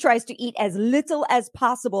 He tries to eat as little as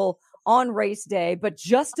possible on race day, but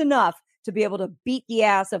just enough to be able to beat the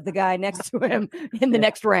ass of the guy next to him in the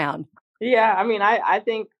next round. Yeah, I mean, I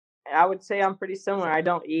think I would say I'm pretty similar. I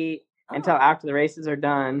don't eat until after the races are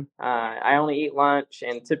done. I only eat lunch,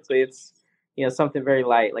 and typically it's something very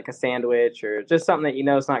light, like a sandwich or just something that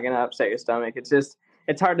is not going to upset your stomach. It's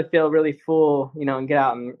hard to feel really full, and get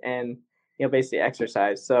out and basically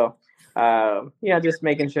exercise. So, just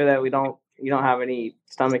making sure that you don't have any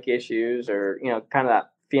stomach issues or, kind of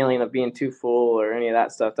that feeling of being too full or any of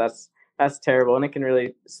that stuff. That's terrible. And it can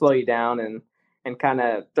really slow you down and kind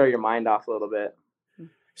of throw your mind off a little bit.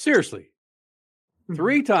 Seriously,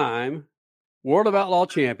 3-time World of Outlaw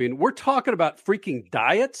champion. We're talking about freaking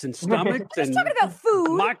diets and stomachs and talking about food,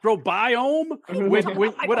 microbiome.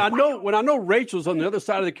 When I know Rachel's on the other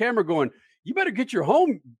side of the camera going, "You better get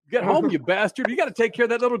home, you bastard! You got to take care of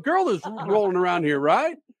that little girl that's rolling around here,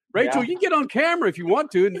 right?" Rachel, you can get on camera if you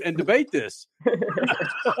want to and debate this.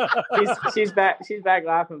 she's back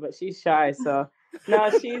laughing, but she's shy. So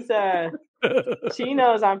no, she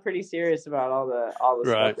knows I'm pretty serious about all the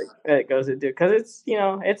right. stuff that goes into it, because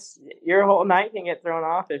it's your whole night can get thrown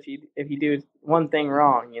off if you do one thing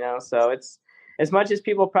wrong. So it's, as much as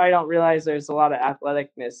people probably don't realize, there's a lot of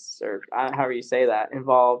athleticness, or however you say that,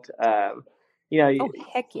 involved. Oh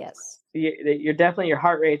heck yes. You're definitely, your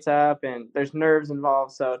heart rate's up and there's nerves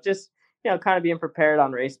involved. So just, kind of being prepared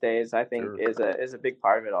on race days, I think is a big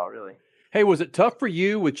part of it all, really. Hey, was it tough for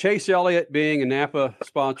you with Chase Elliott being a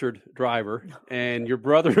Napa-sponsored driver and your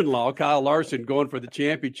brother-in-law, Kyle Larson, going for the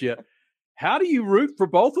championship? How do you root for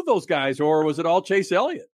both of those guys, or was it all Chase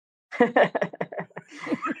Elliott? It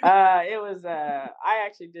was. I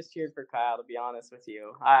actually just cheered for Kyle, to be honest with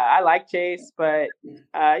you. I like Chase, but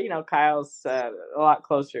Kyle's a lot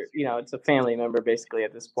closer. It's a family member basically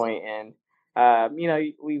at this point, and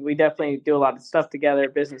we definitely do a lot of stuff together,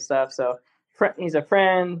 business stuff. So he's a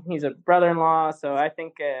friend, he's a brother-in-law. So I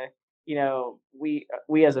think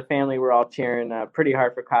we as a family we're all cheering pretty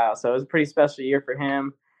hard for Kyle. So it was a pretty special year for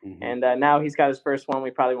him. Mm-hmm. And now he's got his first one.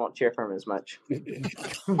 We probably won't cheer for him as much.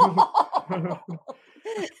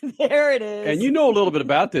 There it is. And you know a little bit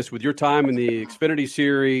about this with your time in the Xfinity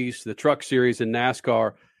Series, the Truck Series, and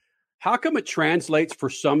NASCAR. How come it translates for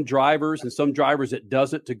some drivers and some drivers it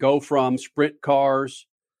doesn't to go from sprint cars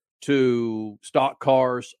to stock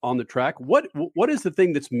cars on the track? What is the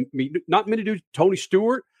thing that's not meant to do Tony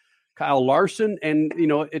Stewart, Kyle Larson, and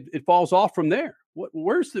it falls off from there?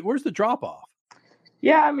 Where's the drop off?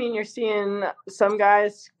 Yeah, I mean, you're seeing some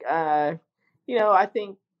guys, I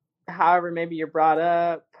think, however, maybe you're brought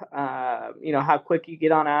up, how quick you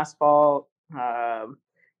get on asphalt. Do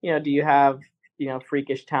you have,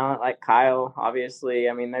 freakish talent like Kyle? Obviously,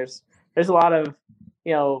 I mean, there's a lot of,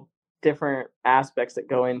 different aspects that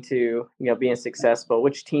go into, being successful.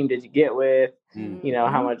 Which team did you get with?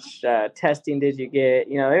 How much testing did you get?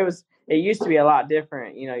 It used to be a lot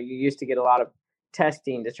different. You used to get a lot of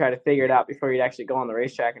testing to try to figure it out before you'd actually go on the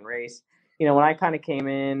racetrack and race. When I kind of came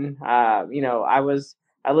in, I was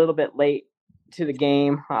a little bit late to the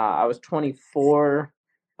game. I was 24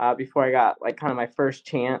 before I got like kind of my first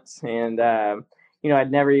chance. And,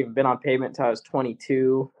 I'd never even been on pavement until I was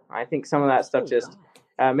 22. I think some of that stuff just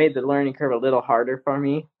made the learning curve a little harder for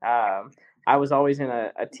me. I was always in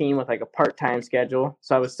a team with like a part-time schedule.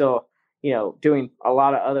 So I was still, doing a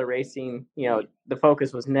lot of other racing. The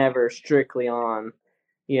focus was never strictly on,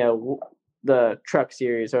 the Truck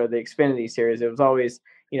Series or the Xfinity Series. It was always,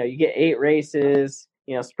 you get 8 races,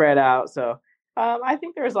 spread out. So I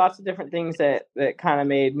think there was lots of different things that kind of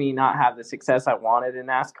made me not have the success I wanted in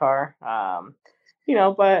NASCAR.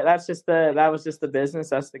 But that was just the business.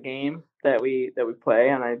 That's the game that we play.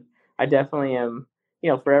 And I definitely am,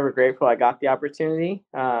 forever grateful I got the opportunity.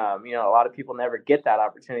 A lot of people never get that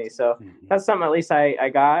opportunity. So that's something at least I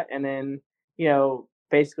got. And then,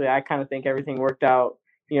 basically I kind of think everything worked out,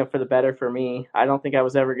 for the better for me. I don't think I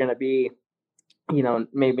was ever going to be,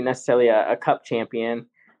 maybe necessarily a cup champion.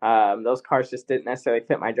 Those cars just didn't necessarily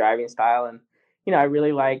fit my driving style. And, I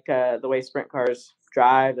really like the way sprint cars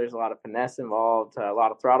drive. There's a lot of finesse involved, a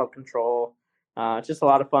lot of throttle control, just a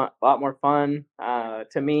lot of fun, a lot more fun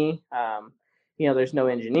to me. There's no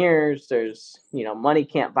engineers. There's, money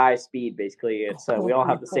can't buy speed. Basically, it's we all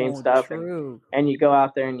have the same stuff, and you go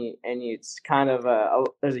out there and it's kind of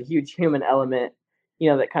there's a huge human element,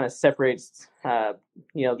 that kind of separates,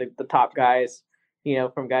 the top guys,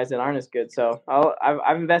 from guys that aren't as good. So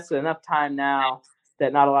I've invested enough time now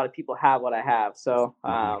that not a lot of people have what I have. So,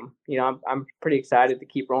 I'm pretty excited to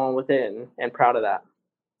keep rolling with it and proud of that.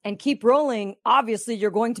 And keep rolling. Obviously, you're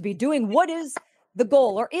going to be doing. What is the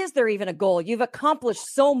goal, or is there even a goal? You've accomplished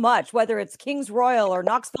so much, whether it's Kings Royal or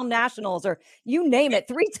Knoxville Nationals or you name it,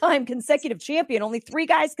 3-time consecutive champion. Only 3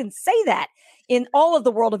 guys can say that in all of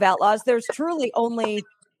the World of Outlaws. There's truly only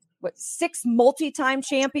 6 multi-time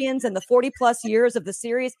champions in the 40 plus years of the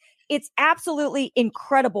series. It's absolutely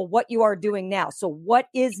incredible what you are doing now. So what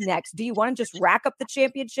is next? Do you want to just rack up the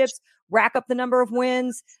championships, rack up the number of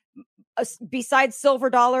wins? Besides silver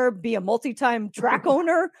dollar, be a multi-time track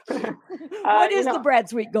owner? What is the Brad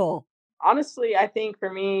Sweet goal? Honestly, I think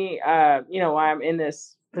for me, why I'm in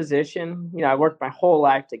this position, I worked my whole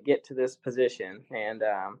life to get to this position. And,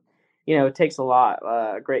 it takes a lot.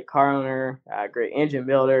 A great car owner, a great engine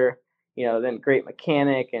builder, then great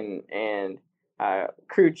mechanic and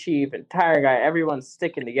crew chief and tire guy. Everyone's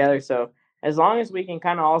sticking together. So as long as we can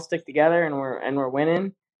kind of all stick together and we're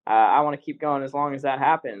winning, I want to keep going as long as that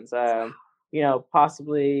happens.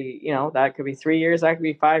 Possibly, that could be 3 years, that could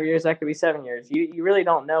be 5 years, that could be 7 years. You really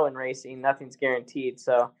don't know in racing. Nothing's guaranteed.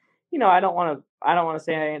 So, I don't want to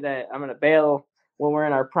say that I'm going to bail when we're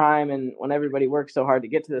in our prime and when everybody works so hard to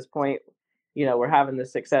get to this point. We're having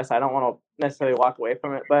this success. I don't want to necessarily walk away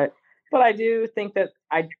from it, but I do think that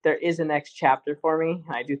there is a next chapter for me.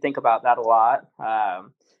 I do think about that a lot. I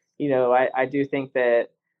do think that,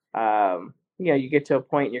 you get to a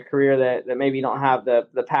point in your career that maybe you don't have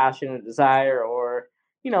the passion or desire, or,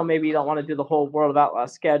 maybe you don't want to do the whole World of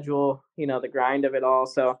Outlaws schedule, the grind of it all.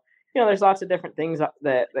 So, there's lots of different things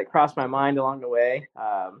that cross my mind along the way.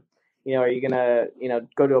 are you gonna,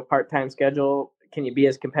 go to a part-time schedule? Can you be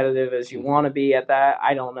as competitive as you want to be at that?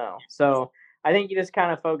 I don't know. So I think you just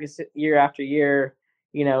kind of focus year after year,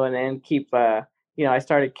 and then keep. I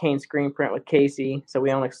started Kane Screen Print with Casey, so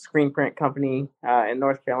we own a screen print company in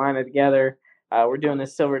North Carolina together. We're doing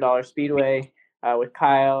this Silver Dollar Speedway with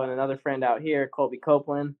Kyle and another friend out here, Colby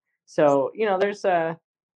Copeland. So there's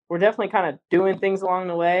we're definitely kind of doing things along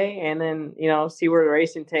the way, and then see where the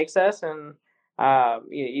racing takes us, and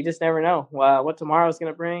you just never know what tomorrow's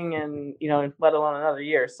going to bring, and let alone another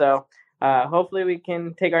year. So hopefully we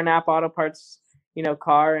can take our Napa Auto Parts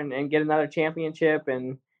car and get another championship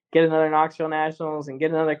and get another Knoxville Nationals and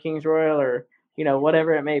get another Kings Royal, or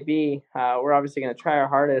whatever it may be. We're obviously going to try our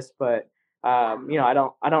hardest, but I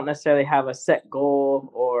don't necessarily have a set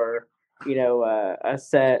goal or a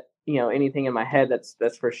set anything in my head.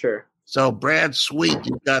 That's for sure. So Brad Sweet,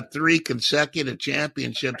 you've got 3 consecutive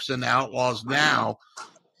championships in Outlaws now.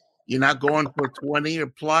 You're not going for 20 or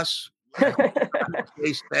plus?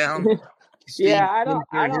 Face down. Yeah,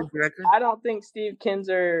 I don't think Steve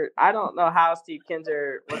Kinzer. I don't know how Steve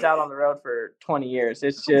Kinzer was out on the road for 20 years.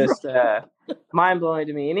 It's just mind blowing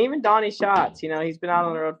to me. And even Donnie Schatz, he's been out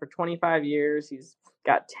on the road for 25 years. He's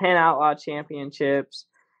got 10 Outlaw championships.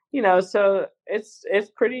 So it's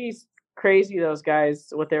pretty crazy, those guys,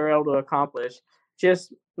 what they were able to accomplish.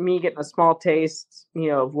 Just me getting a small taste,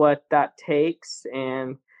 of what that takes,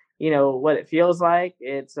 and what it feels like.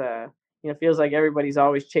 It's feels like everybody's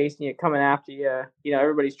always chasing you, coming after you.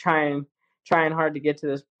 Everybody's trying hard to get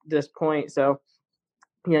to this point. So,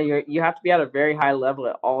 you have to be at a very high level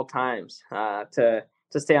at all times to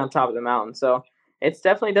stay on top of the mountain. So it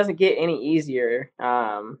definitely doesn't get any easier.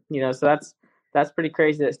 So that's pretty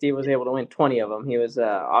crazy that Steve was able to win 20 of them. He was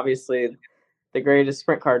obviously the greatest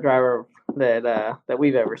sprint car driver that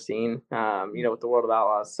we've ever seen. With the World of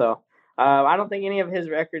Outlaws. So I don't think any of his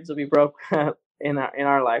records will be broke in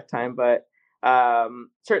our lifetime, but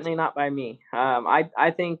certainly not by me.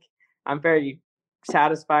 I think I'm very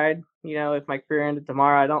satisfied. If my career ended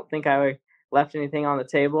tomorrow, I don't think I left anything on the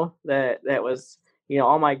table that was,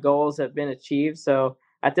 all my goals have been achieved. So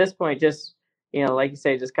at this point, just, like you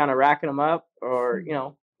say, just kind of racking them up, or,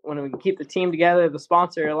 when we can keep the team together, the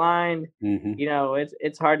sponsor aligned,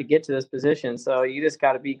 it's hard to get to this position. So you just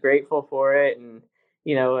got to be grateful for it. And,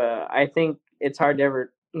 I think it's hard to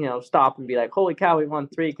ever, stop and be like, holy cow, we won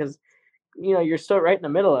 3, because you're still right in the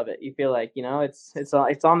middle of it. You feel like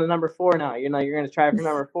it's on the number 4 now. You're going to try for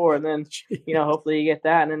number 4, and then hopefully you get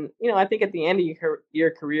that. And then I think at the end of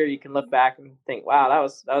your career, you can look back and think, wow,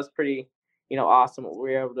 that was pretty awesome what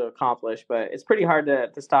we were able to accomplish. But it's pretty hard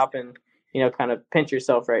to stop and kind of pinch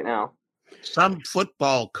yourself right now. Some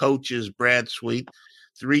football coaches, Brad Sweet,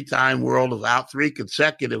 3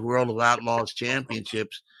 consecutive World of Outlaws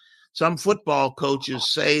championships. Some football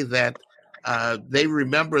coaches say that they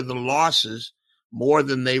remember the losses more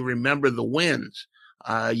than they remember the wins.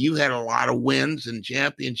 You had a lot of wins and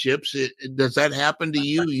championships. Does that happen to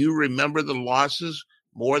you? You remember the losses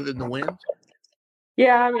more than the wins?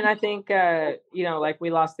 Yeah, I mean, I think, like we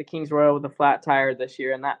lost the Kings Royal with a flat tire this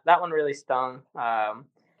year, and that one really stung. And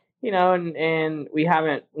we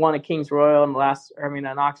haven't won a Kings Royal a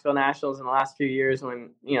Knoxville Nationals in the last few years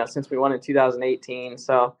since we won in 2018.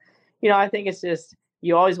 So, I think it's just,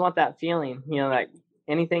 you always want that feeling, like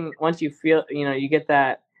anything, once you feel, you get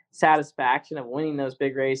that satisfaction of winning those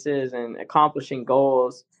big races and accomplishing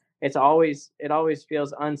goals. It always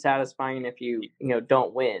feels unsatisfying if you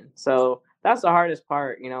don't win. So that's the hardest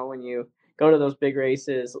part, when you go to those big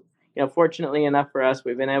races. Fortunately enough for us,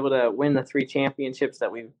 we've been able to win the 3 championships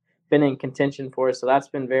that we've been in contention for. So that's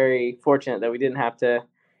been very fortunate that we didn't have to,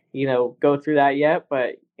 go through that yet.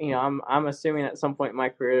 But, I'm assuming at some point in my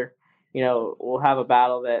career, we'll have a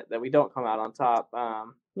battle that we don't come out on top.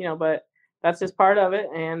 But that's just part of it.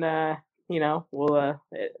 And, we'll,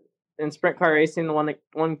 in sprint car racing, the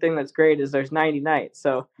one thing that's great is there's 90 nights.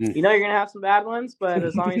 So, you're going to have some bad ones, but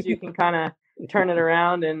as long as you can kind of turn it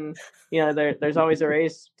around, and, there's always a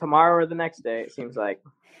race tomorrow or the next day, it seems like.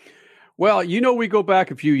 Well, we go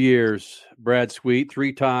back a few years, Brad Sweet,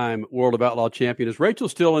 3-time World of Outlaw champion. Is Rachel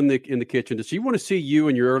still in the kitchen? Does she want to see you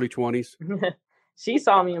in your early 20s? She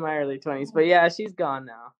saw me in my early 20s, but yeah, she's gone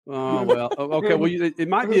now. Oh, well, okay. Well, it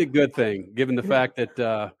might be a good thing, given the fact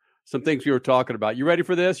that some things we were talking about. You ready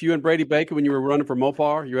for this? You and Brady Bacon when you were running for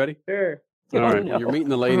Mopar. You ready? Sure. All right. No. You're meeting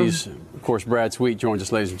the ladies. Of course, Brad Sweet joins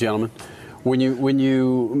us, ladies and gentlemen. When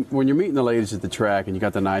you're meeting the ladies at the track and you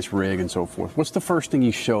got the nice rig and so forth, what's the first thing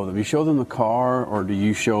you show them? You show them the car, or do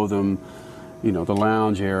you show them, the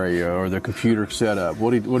lounge area or the computer setup?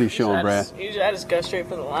 What are you showing, Brad? Usually I just go straight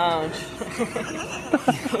for the lounge.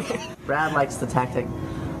 Brad likes the tactic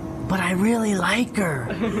but I really like her.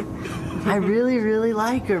 I really, really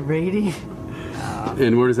like her, Brady.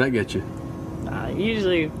 And where does that get you?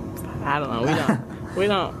 Usually, I don't know. We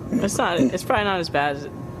don't. It's probably not as bad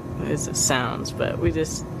as it sounds, but we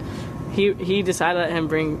just. He decided to let him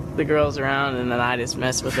bring the girls around, and then I just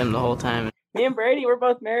messed with him the whole time. Me and Brady, we're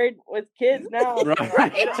both married with kids now.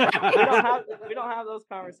 Right. We don't have those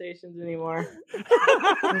conversations anymore.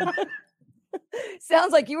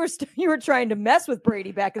 Sounds like you were trying to mess with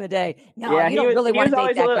Brady back in the day. No, you don't really want to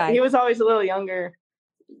date that guy. He was always a little younger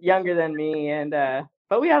than me, and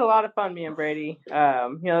but we had a lot of fun, me and Brady.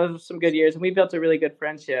 Those were some good years, and we built a really good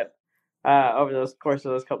friendship over the course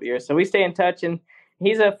of those couple years. So we stay in touch, and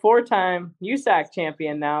he's a 4-time USAC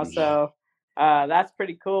champion now, so that's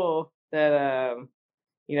pretty cool. That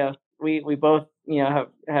we both have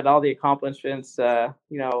had all the accomplishments that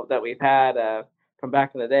we've had from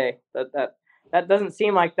back in the day. That doesn't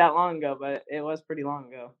seem like that long ago, but it was pretty long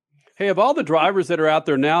ago. Hey, of all the drivers that are out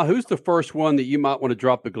there now, who's the first one that you might want to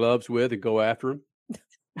drop the gloves with and go after him?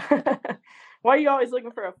 Why are you always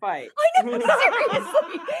looking for a fight? I know,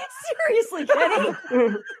 seriously, Kenny.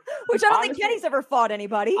 Which I don't think Kenny's ever fought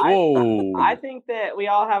anybody. I think that we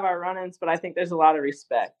all have our run-ins, but I think there's a lot of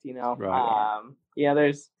respect. Right.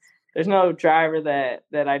 There's no driver that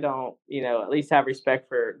I don't at least have respect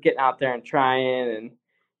for getting out there and trying.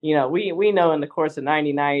 And we know in the course of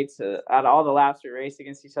 90 nights, out of all the laps we race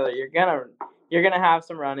against each other, you're gonna have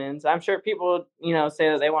some run-ins. I'm sure people say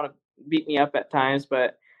that they want to beat me up at times,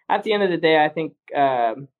 but at the end of the day, I think,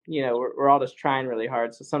 we're all just trying really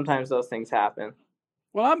hard. So sometimes those things happen.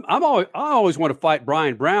 Well, I always want to fight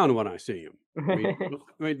Brian Brown when I see him. I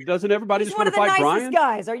mean doesn't everybody just want to fight Brian? He's one of the nicest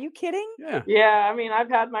guys. Are you kidding? Yeah. Yeah. I mean, I've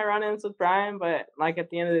had my run-ins with Brian, but like at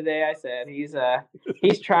the end of the day, I said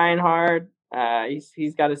he's trying hard.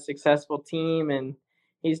 He's got a successful team, and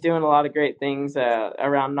he's doing a lot of great things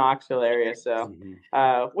around Knoxville area. So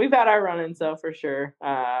we've had our run-ins though, for sure.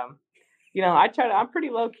 I'm pretty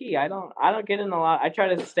low key. I don't get in a lot. I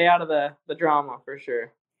try to stay out of the drama for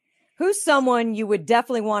sure. Who's someone you would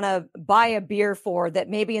definitely want to buy a beer for that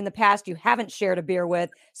maybe in the past you haven't shared a beer with,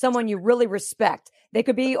 someone you really respect? They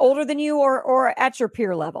could be older than you or at your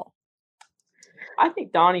peer level. I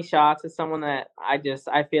think Donnie Schatz is someone that I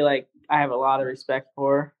feel like I have a lot of respect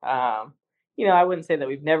for. I wouldn't say that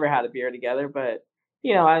we've never had a beer together, but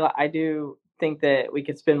I do think that we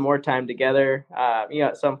could spend more time together,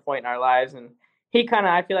 at some point in our lives. And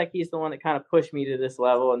I feel like he's the one that kind of pushed me to this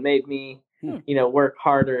level and made me, work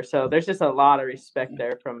harder. So there's just a lot of respect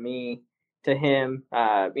there from me to him.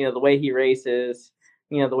 The way he races,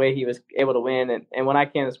 the way he was able to win. And when I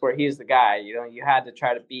came to the sport, he's the guy. You had to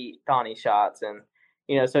try to beat Donnie Schatz. And,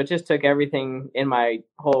 so it just took everything in my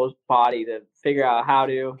whole body to figure out how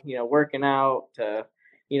to, working out, to,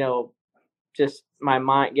 just my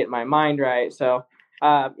mind, get my mind right. So,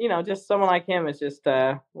 just someone like him is just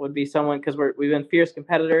would be someone, because we've been fierce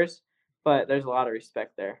competitors, but there's a lot of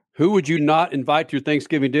respect there. Who would you not invite to your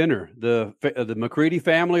Thanksgiving dinner? The McCready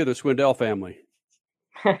family or the Swindell family?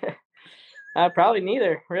 Probably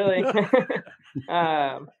neither, really.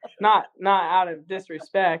 Not out of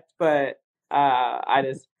disrespect, but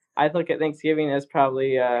I look at Thanksgiving as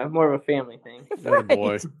probably more of a family thing. Oh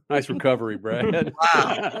boy, nice recovery, Brad.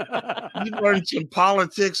 Wow, you learned some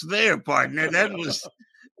politics there, partner. That was.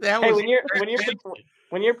 Hey,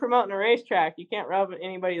 when you're promoting a racetrack, you can't rub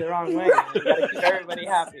anybody the wrong way. Right. You got to keep everybody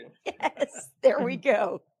happy. Yes, there we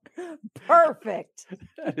go. Perfect.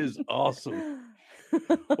 That is awesome.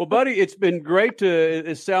 Well, buddy, it's been great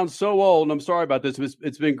it sounds so old, and I'm sorry about this, but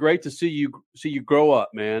it's been great to see you grow up,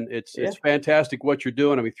 man. It's fantastic what you're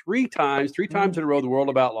doing. I mean, three times in a row, the World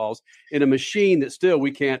of Outlaws in a machine that still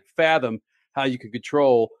we can't fathom how you can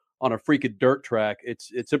control on a freaking dirt track.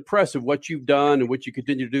 It's impressive what you've done and what you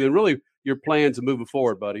continue to do, and really your plans of moving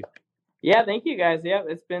forward, buddy. Yeah, thank you guys. Yeah,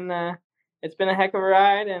 it's been a heck of a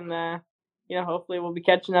ride, and hopefully we'll be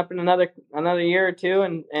catching up in another year or two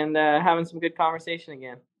and having some good conversation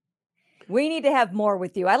again. We need to have more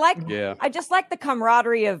with you. I just like the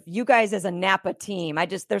camaraderie of you guys as a Napa team.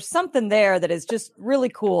 There's something there that is just really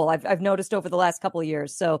cool. I've noticed over the last couple of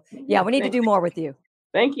years. So yeah, we need to do more with you.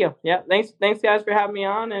 Thank you. Yeah. Thanks guys for having me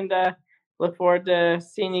on, and look forward to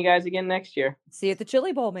seeing you guys again next year. See you at the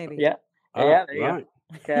Chili Bowl, maybe. Yeah. Yeah. There you go.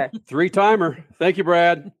 Okay. 3-timer. Thank you,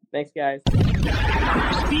 Brad. Thanks, guys.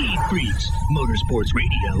 Speed Freaks, Motorsports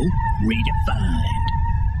Radio, redefined.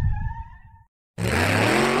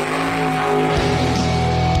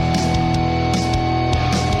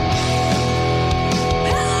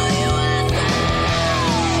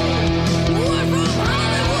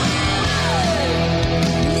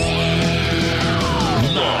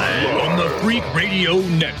 Freak Radio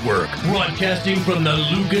Network, broadcasting from the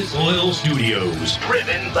Lucas Oil Studios.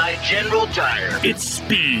 Driven by General Tire. It's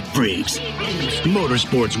Speed Freaks.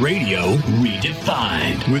 Motorsports Radio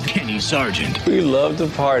redefined with Kenny Sargent. We love to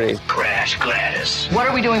party. Crash Gladys. What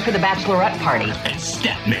are we doing for the bachelorette party? And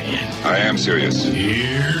Statman. I am serious.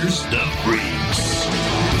 Here's the Freaks.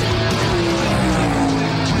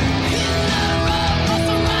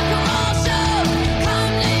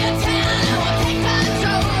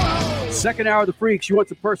 Second hour of the Freaks. You want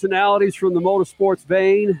some personalities from the motorsports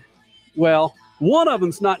vein? Well, one of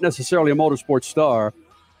them's not necessarily a motorsports star,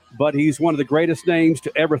 but he's one of the greatest names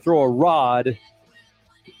to ever throw a rod,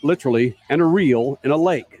 literally, and a reel in a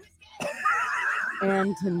lake.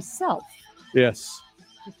 And himself. Yes.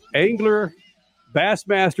 Angler,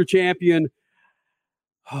 Bassmaster champion,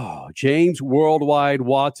 James Worldwide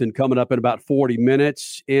Watson, coming up in about 40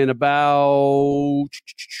 minutes. In about,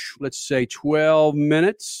 let's say, 12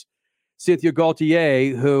 minutes, Cynthia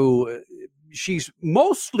Gauthier, who she's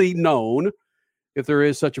mostly known, if there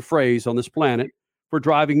is such a phrase on this planet, for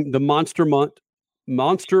driving the Monster Mutt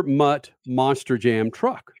Monster Jam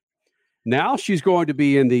truck. Now she's going to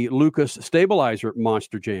be in the Lucas Stabilizer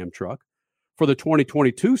Monster Jam truck for the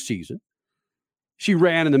 2022 season. She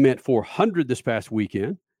ran in the Mint 400 this past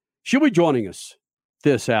weekend. She'll be joining us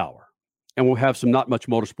this hour, and we'll have some Not Much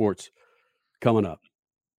Motorsports coming up.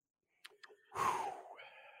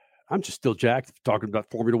 I'm just still jacked talking about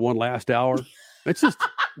Formula One last hour. It's just,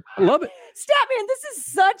 I love it. Statman, this is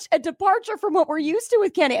such a departure from what we're used to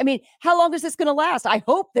with Kenny. I mean, how long is this going to last? I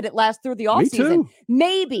hope that it lasts through the offseason.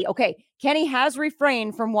 Maybe. Okay. Kenny has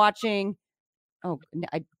refrained from watching.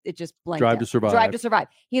 It just blanked Drive out. to Survive. Drive to Survive.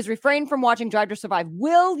 He has refrained from watching Drive to Survive.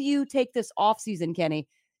 Will you take this offseason, Kenny,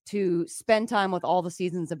 to spend time with all the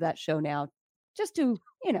seasons of that show now? Just to,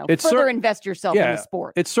 further invest yourself in the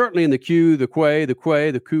sport. It's certainly in the Q, the Quay, the Quay,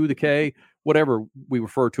 the Q, the K, whatever we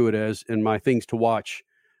refer to it as in my things to watch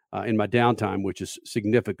in my downtime, which is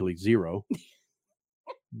significantly zero.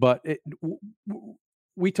 But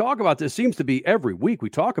we talk about this, seems to be every week. We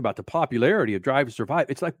talk about the popularity of Drive to Survive.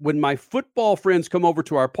 It's like when my football friends come over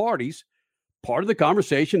to our parties, part of the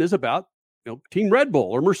conversation is about Team Red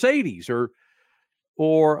Bull or Mercedes or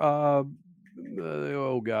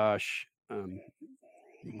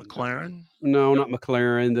McLaren? No, not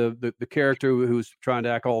McLaren. The character who's trying to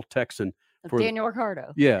act all Texan. Daniel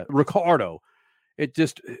Ricciardo. Yeah, Ricciardo. It's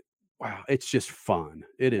just fun.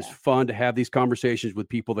 It is fun to have these conversations with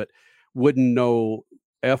people that wouldn't know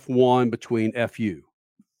F1 between FU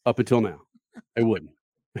up until now. They wouldn't.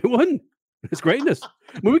 It wouldn't. It's greatness.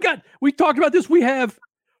 I mean, we talked about this. We have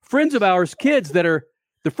friends of ours, kids the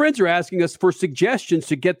friends are asking us for suggestions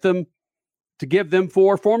to give them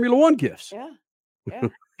for Formula One gifts. Yeah.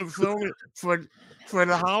 for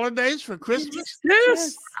the holidays, for Christmas?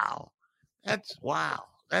 Yes. Wow.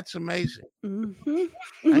 That's amazing. Mm-hmm.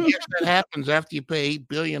 I guess that happens after you pay $8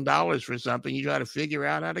 billion for something. You got to figure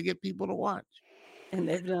out how to get people to watch. And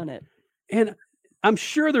they've done it. And I'm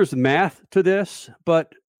sure there's math to this,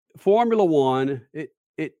 but Formula One,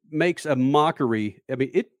 it makes a mockery. I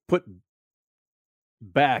mean, it put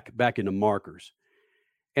back into markers.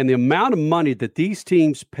 And the amount of money that these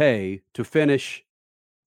teams pay to finish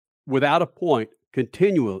without a point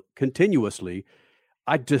continuously,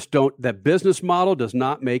 I just don't. That business model does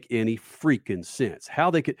not make any freaking sense. How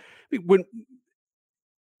they could, when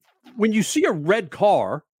you see a red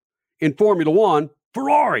car in Formula One,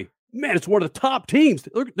 Ferrari, man, it's one of the top teams.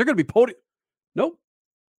 They're going to be podium. Nope.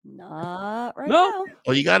 Not right now.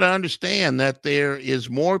 Well, you got to understand that there is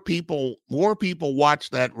more people watch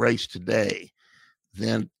that race today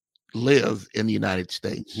than live in the United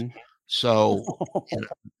States. Mm-hmm. So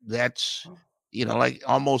that's, like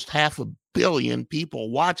almost 500 million people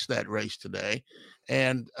watch that race today.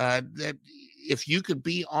 And that if you could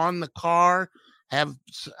be on the car, have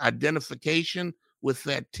identification with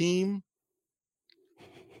that team,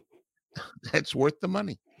 that's worth the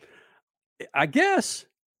money. I guess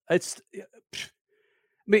it's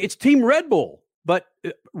Team Red Bull, but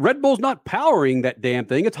Red Bull's not powering that damn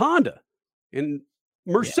thing. It's Honda and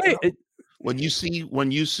Mercedes. Yeah. When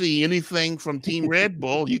you see anything from Team Red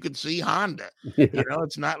Bull, you can see Honda. Yeah.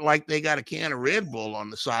 It's not like they got a can of Red Bull on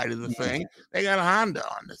the side of the thing. They got a Honda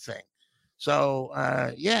on the thing. So,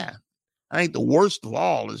 I think the worst of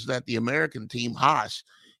all is that the American team Haas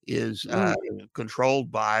is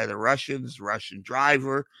controlled by the Russian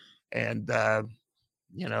driver, and they're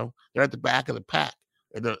at the back of the pack.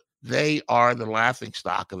 They are the laughing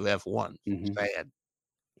stock of F1. Mm-hmm. Sad.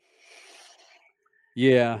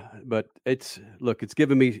 Yeah, but it's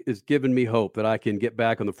given me hope that I can get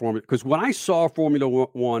back on the Formula, because when I saw Formula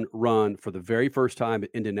One run for the very first time at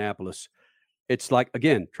Indianapolis, It's like,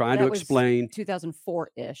 again, trying That to was explain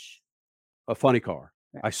 2004-ish. a funny car.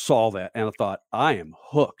 Right. I saw that and I thought, I am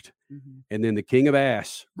hooked. Mm-hmm. And then the king of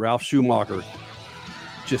ass, Ralph Schumacher,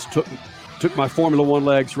 just took my Formula One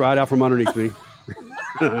legs right out from underneath me.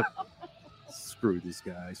 Screw these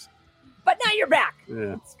guys. But now you're back.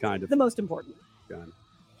 Yeah, it's kind of The most important. kind of.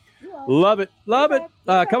 Love it. Love it.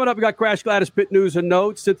 Coming up, we got Crash Gladys Pit News and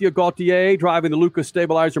Notes. Cynthia Gauthier driving the Lucas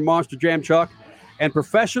Stabilizer Monster Jam truck. And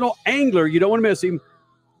professional angler, you don't want to miss him,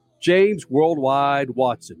 James Worldwide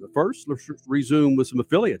Watson. But first, let's resume with some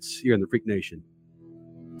affiliates here in the Freak Nation.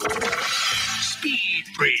 Speed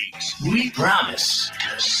Freaks, we promise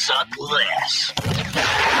to suck less.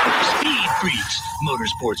 Speed Freaks,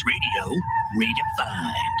 Motorsports Radio,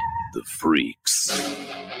 redefined. The Freaks.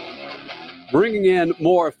 Bringing in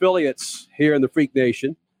more affiliates here in the Freak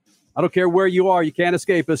Nation. I don't care where you are. You can't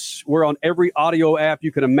escape us. We're on every audio app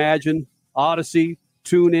you can imagine. Odyssey,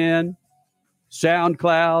 TuneIn,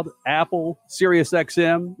 SoundCloud, Apple,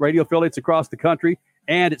 SiriusXM, radio affiliates across the country,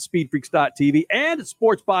 and at speedfreaks.tv and at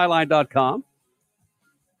sportsbyline.com.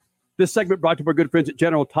 This segment brought to you by our good friends at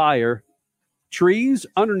General Tire. Trees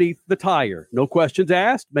underneath the tire. No questions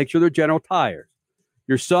asked. Make sure they're General Tires.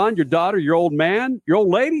 Your son, your daughter, your old man, your old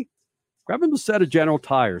lady, grab them a set of General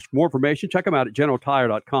Tires. For more information, check them out at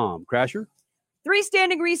generaltire.com. Crasher? 3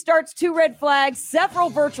 standing restarts, 2 red flags, several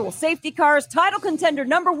virtual safety cars, title contender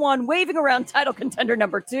number 1, waving around title contender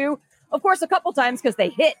number 2. Of course, a couple times because they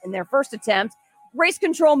hit in their first attempt. Race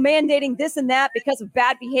control mandating this and that because of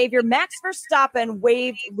bad behavior. Max Verstappen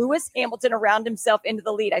waved Lewis Hamilton around himself into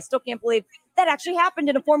the lead. I still can't believe that actually happened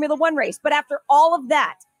in a Formula One race. But after all of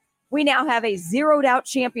that, we now have a zeroed out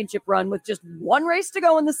championship run with just 1 race to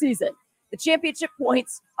go in the season. The championship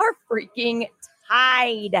points are freaking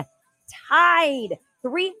tied.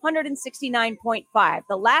 369.5.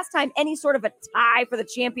 The last time any sort of a tie for the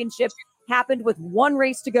championship happened with 1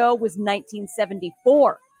 race to go was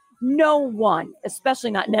 1974. No one,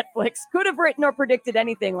 especially not Netflix, could have written or predicted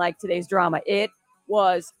anything like today's drama. It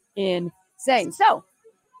was insane. So,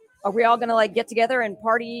 are we all going to get together and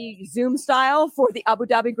party Zoom style for the Abu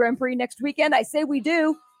Dhabi Grand Prix next weekend? I say we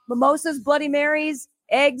do. Mimosas, Bloody Marys,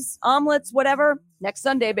 eggs, omelets, whatever. Next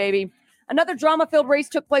Sunday, baby. Another drama-filled race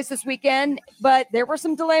took place this weekend, but there were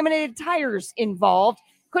some delaminated tires involved.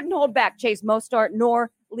 Couldn't hold back Chase Mostert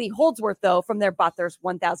nor Lee Holdsworth, though, from their Bathurst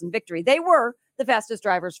 1000 victory. They were the fastest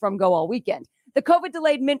drivers from Go All Weekend. The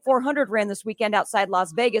COVID-delayed Mint 400 ran this weekend outside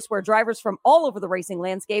Las Vegas, where drivers from all over the racing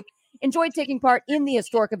landscape enjoyed taking part in the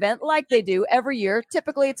historic event like they do every year.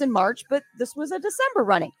 Typically, it's in March, but this was a December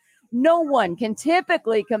running. No one can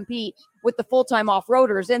typically compete with the full-time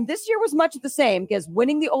off-roaders, and this year was much the same because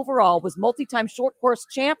winning the overall was multi-time short course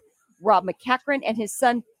champ Rob McCachran and his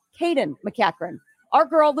son Caden McCachran. Our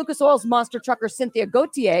girl, Lucas Oil's monster trucker Cynthia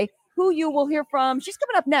Gauthier, who you will hear from, she's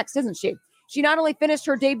coming up next, isn't she? She not only finished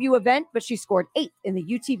her debut event, but she scored 8th in the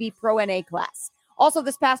UTV Pro NA class. Also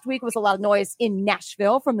this past week was a lot of noise in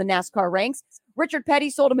Nashville from the NASCAR ranks. Richard Petty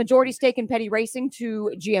sold a majority stake in Petty Racing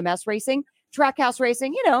to GMS Racing. Trackhouse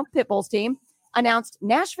Racing, Pitbull's team, announced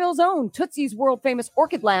Nashville's own Tootsie's world-famous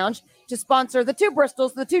Orchid Lounge to sponsor the 2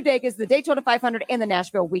 Bristols, the 2 Degas, the Daytona 500, and the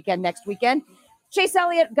Nashville weekend next weekend. Chase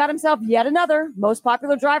Elliott got himself yet another Most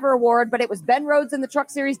Popular Driver award, but it was Ben Rhodes in the Truck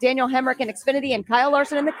Series, Daniel Hemrick in Xfinity, and Kyle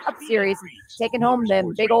Larson in the Cup Series, taking home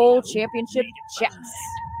them big old championship checks.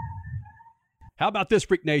 How about this,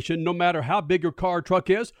 Freak Nation? No matter how big your car or truck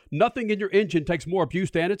is, nothing in your engine takes more abuse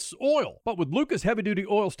than its oil. But with Lucas Heavy Duty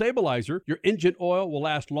Oil Stabilizer, your engine oil will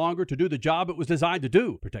last longer to do the job it was designed to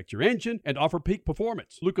do. Protect your engine and offer peak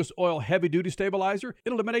performance. Lucas Oil Heavy Duty Stabilizer,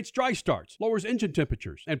 it eliminates dry starts, lowers engine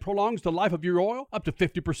temperatures, and prolongs the life of your oil up to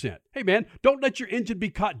 50%. Hey man, don't let your engine be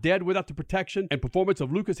caught dead without the protection and performance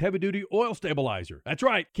of Lucas Heavy Duty Oil Stabilizer. That's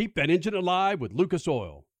right, keep that engine alive with Lucas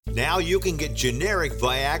Oil. Now you can get generic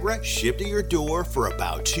Viagra shipped to your door for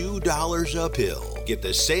about $2 a pill. Get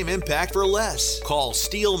the same impact for less. Call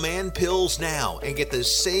Steelman Pills now and get the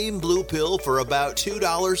same blue pill for about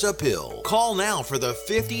 $2 a pill. Call now for the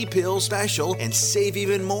 50 pill special and save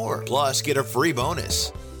even more. Plus, get a free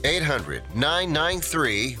bonus.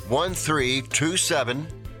 800-993-1327.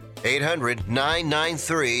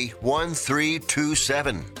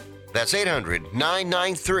 800-993-1327. That's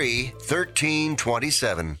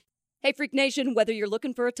 800-993-1327. Hey, Freak Nation, whether you're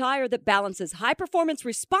looking for a tire that balances high-performance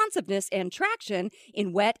responsiveness and traction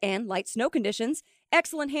in wet and light snow conditions,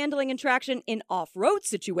 excellent handling and traction in off-road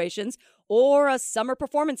situations, or a summer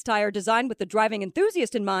performance tire designed with the driving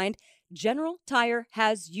enthusiast in mind, General Tire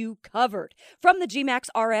has you covered. From the G-Max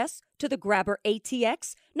RS to the Grabber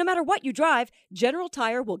ATX, no matter what you drive, General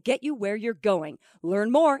Tire will get you where you're going. Learn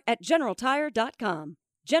more at generaltire.com.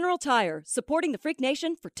 General Tire, supporting the Freak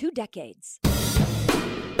Nation for 2 decades.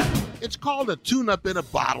 It's called a tune-up in a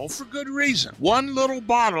bottle for good reason. One little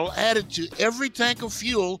bottle added to every tank of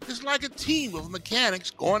fuel is like a team of mechanics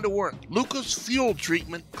going to work. Lucas Fuel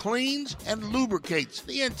Treatment cleans and lubricates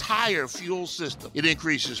the entire fuel system. It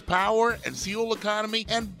increases power and fuel economy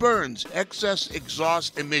and burns excess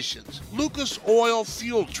exhaust emissions. Lucas Oil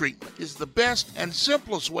Fuel Treatment is the best and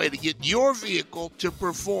simplest way to get your vehicle to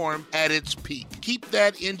perform at its peak. Keep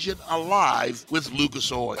that engine alive with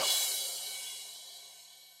Lucas Oil.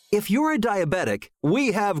 If you're a diabetic,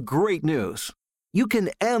 we have great news. You can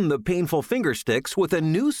end the painful finger sticks with a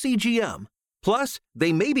new CGM. Plus,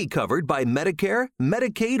 they may be covered by Medicare,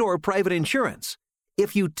 Medicaid, or private insurance.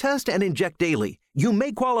 If you test and inject daily, you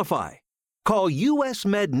may qualify. Call US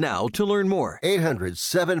Med now to learn more.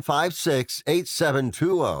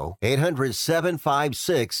 800-756-8720.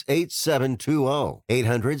 800-756-8720.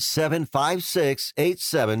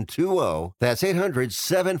 800-756-8720. That's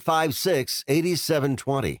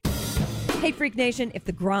 800-756-8720. Hey, Freak Nation, if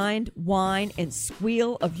the grind, whine, and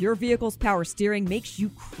squeal of your vehicle's power steering makes you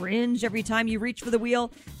cringe every time you reach for the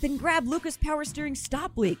wheel, then grab Lucas Power Steering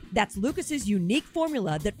Stop Leak. That's Lucas's unique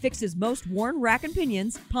formula that fixes most worn rack and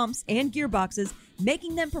pinions, pumps, and gearboxes,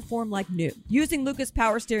 making them perform like new. Using Lucas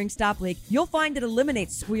Power Steering Stop Leak, you'll find it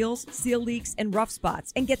eliminates squeals, seal leaks, and rough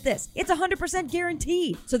spots. And get this, it's 100%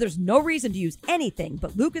 guaranteed, so there's no reason to use anything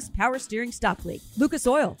but Lucas Power Steering Stop Leak. Lucas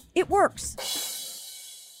Oil, it works.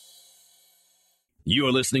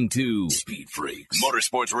 You're listening to Speed Freaks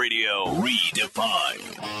Motorsports Radio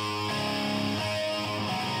Redefined.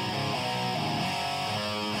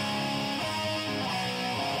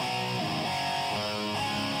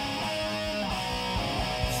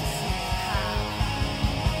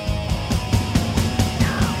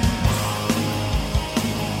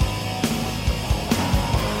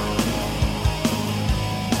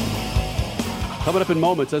 Coming up in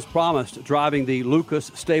moments, as promised, driving the Lucas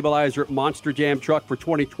Stabilizer Monster Jam truck for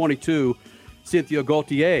 2022, Cynthia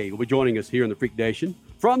Gauthier will be joining us here in the Freak Nation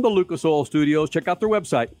from the Lucas Oil Studios. Check out their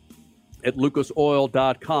website at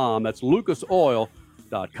lucasoil.com. That's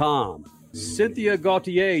lucasoil.com. Cynthia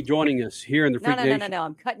Gauthier joining us here in the Freak Nation. No.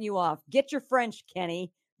 I'm cutting you off. Get your French,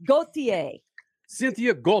 Kenny. Gauthier.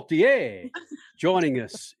 Cynthia Gauthier joining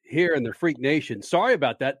us here in the Freak Nation. Sorry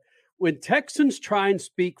about that. When Texans try and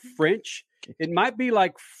speak French, it might be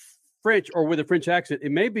like French or with a French accent.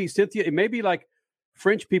 It may be, Cynthia, it may be like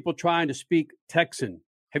French people trying to speak Texan.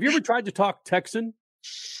 Have you ever tried to talk Texan?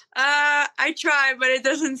 I try, but it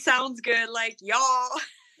doesn't sound good. Like, y'all.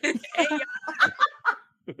 Hey, y'all.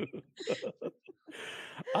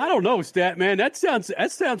 I don't know, Stat Man. That sounds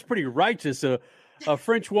pretty righteous. A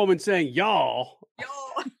French woman saying y'all.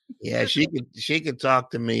 Yeah, she could talk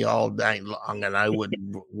to me all night long, and I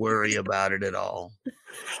wouldn't worry about it at all.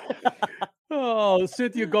 Oh,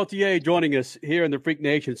 Cynthia Gauthier joining us here in the Freak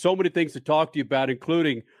Nation. So many things to talk to you about,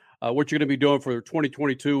 including what you're going to be doing for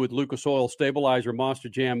 2022 with Lucas Oil Stabilizer Monster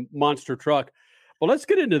Jam Monster Truck. But let's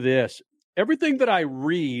get into this. Everything that I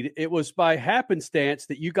read, it was by happenstance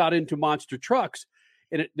that you got into monster trucks.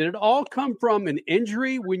 And did it all come from an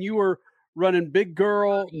injury when you were running big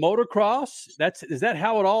girl motocross? Is that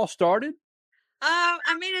how it all started? I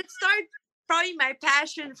mean, it started probably my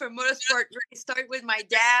passion for motorsport really started with my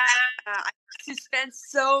dad. I used to spend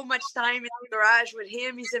so much time in the garage with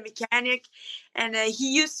him. He's a mechanic, and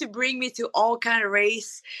he used to bring me to all kind of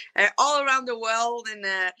race all around the world. And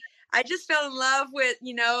I just fell in love with,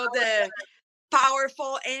 the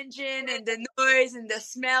powerful engine and the noise and the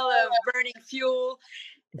smell of burning fuel.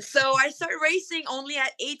 So I started racing only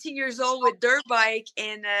at 18 years old with dirt bike.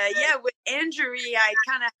 And with injury, I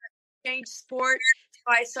kind of changed sport. So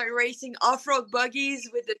I started racing off-road buggies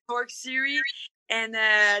with the Torque series. And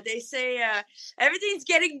they say everything's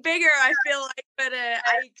getting bigger, I feel like. But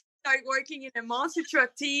I started working in a monster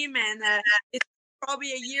truck team, and it's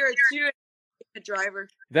probably a year or two a driver.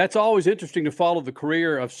 That's always interesting to follow the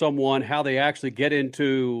career of someone, how they actually get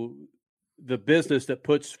into the business that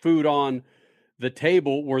puts food on the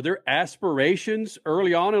table. Were there aspirations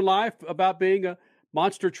early on in life about being a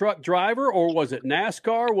monster truck driver, or was it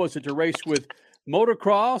NASCAR? Was it to race with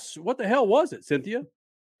motocross? What the hell was it, Cynthia?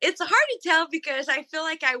 It's hard to tell because I feel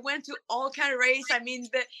like I went to all kind of race. I mean,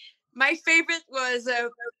 my favorite was a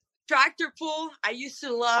tractor pull. I used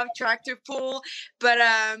to love tractor pull, but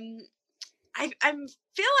I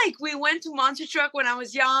feel like we went to monster truck when I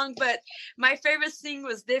was young, but my favorite thing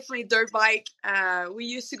was definitely dirt bike. We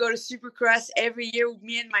used to go to Supercross every year with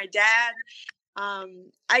me and my dad.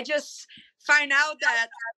 I just find out that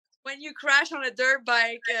when you crash on a dirt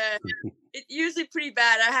bike, it's usually pretty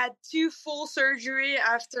bad. I had 2 full surgery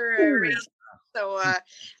after a race. So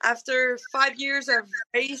after 5 years of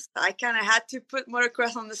race, I kind of had to put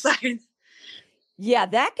motocross on the side. Yeah,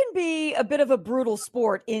 that can be a bit of a brutal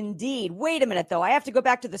sport indeed. Wait a minute, though. I have to go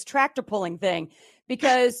back to this tractor pulling thing,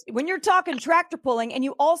 because when you're talking tractor pulling, and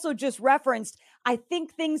you also just referenced, I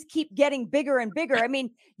think things keep getting bigger and bigger. I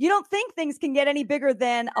mean, you don't think things can get any bigger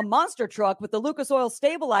than a monster truck with the Lucas Oil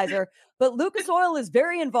stabilizer, but Lucas Oil is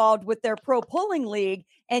very involved with their pro pulling league,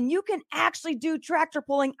 and you can actually do tractor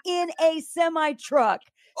pulling in a semi truck.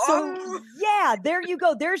 So yeah, there you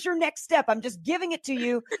go. There's your next step. I'm just giving it to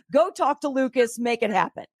you. Go talk to Lucas, make it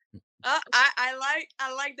happen. I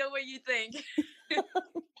like the way you think.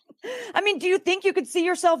 I mean, do you think you could see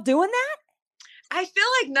yourself doing that? I feel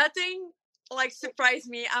like nothing like surprised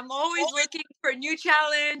me. I'm always looking for a new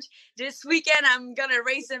challenge. This weekend I'm gonna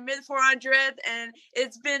race a mid 400, and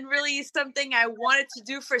it's been really something I wanted to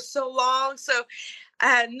do for so long. So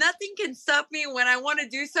nothing can stop me when I want to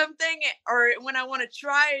do something, or when I want to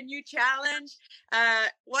try a new challenge.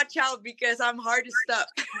 Watch out, because I'm hard to stop.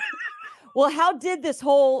 Well, how did this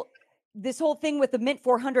whole thing with the Mint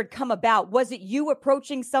 400 come about? Was it you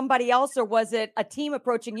approaching somebody else, or was it a team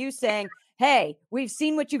approaching you saying, hey, we've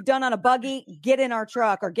seen what you've done on a buggy, get in our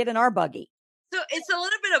truck or get in our buggy? So it's a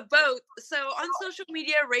little bit of both. So on social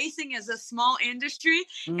media, racing is a small industry,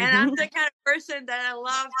 and I'm the kind of person that I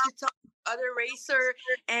love to talk to other racer,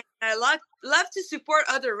 and I love to support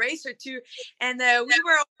other racer too. And we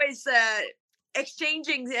were always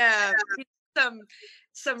exchanging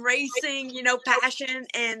some racing, passion.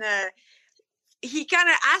 And he kind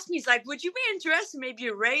of asked me, he's like, would you be interested in maybe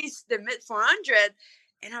race the mid 400?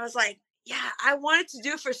 And I was like, yeah, I wanted to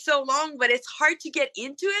do it for so long, but it's hard to get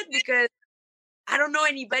into it because I don't know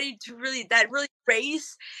anybody that really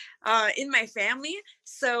race in my family.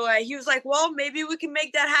 So he was like, well, maybe we can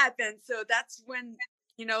make that happen. So that's when,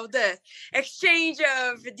 the exchange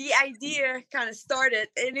of the idea kind of started.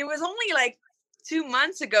 And it was only like 2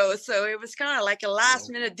 months ago. So it was kind of like a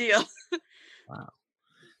last minute deal. Wow.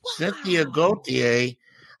 Cynthia Gauthier,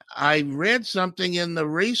 I read something in the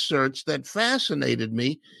research that fascinated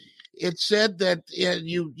me. It said that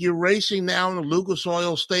you're racing now in a Lucas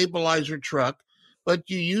Oil stabilizer truck, but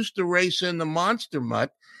you used to race in the Monster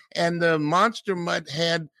Mutt, and the Monster Mutt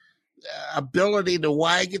had ability to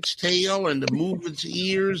wag its tail and to move its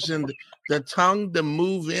ears and the tongue to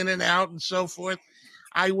move in and out and so forth.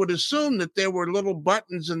 I would assume that there were little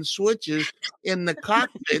buttons and switches in the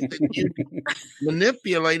cockpit that you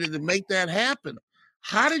manipulated to make that happen.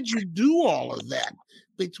 How did you do all of that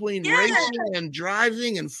between racing and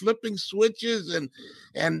driving and flipping switches?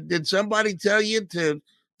 And did somebody tell you to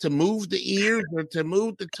move the ears or to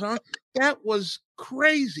move the tongue? That was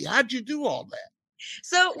crazy. How'd you do all that?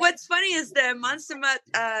 So what's funny is the Monster Mutt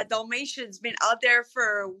Dalmatian's been out there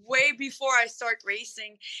for way before I start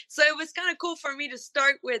racing. So it was kind of cool for me to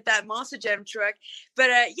start with that Monster Jam truck.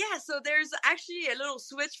 But so there's actually a little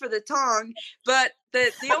switch for the tongue. But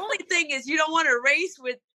the only thing is you don't want to race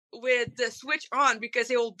with the switch on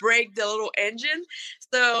because it will break the little engine.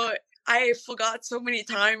 So I forgot so many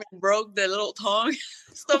times and broke the little tongue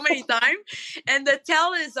so many times. And the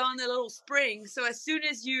tail is on the little spring. So as soon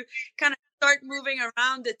as you kind of start moving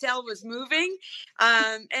around, the tail was moving.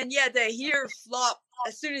 The here flop.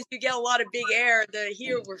 As soon as you get a lot of big air, the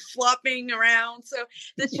here were flopping around. So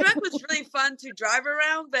the truck was really fun to drive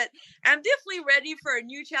around, but I'm definitely ready for a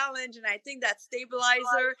new challenge. And I think that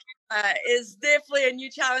stabilizer is definitely a new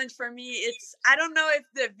challenge for me. I don't know if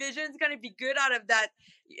the vision's going to be good out of that.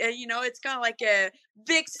 It's kind of like a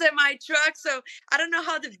big semi truck. So I don't know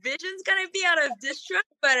how the vision's going to be out of this truck,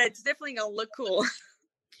 but it's definitely going to look cool.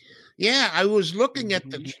 Yeah, I was looking at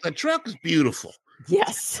the truck is beautiful.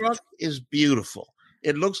 Yes. The truck is beautiful.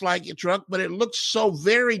 It looks like a truck, but it looks so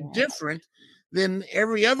very different than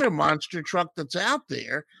every other monster truck that's out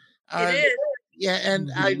there. It is. Yeah, and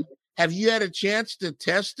have you had a chance to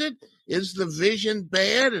test it? Is the vision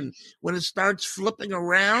bad? And when it starts flipping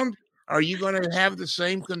around, are you going to have the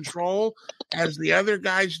same control as the other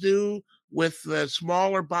guys do with the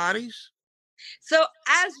smaller bodies? So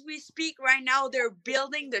as we speak right now, they're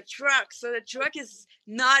building the truck. So the truck is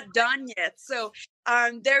not done yet. So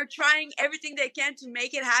they're trying everything they can to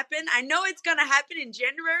make it happen. I know it's going to happen in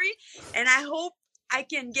January, and I hope I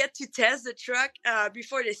can get to test the truck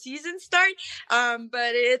before the season starts.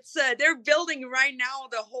 But it's they're building right now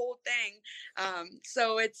the whole thing.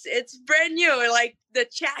 So it's brand new. Like the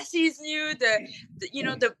chassis is new,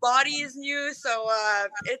 the body is new. So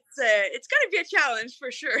it's going to be a challenge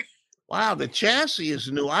for sure. Wow, the chassis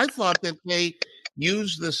is new. I thought that they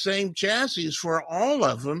used the same chassis for all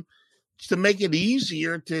of them to make it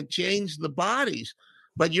easier to change the bodies.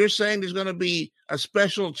 But you're saying there's going to be a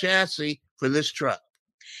special chassis for this truck?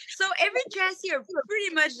 So every chassis are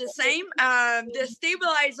pretty much the same. The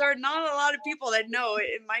stabilizer, not a lot of people that know.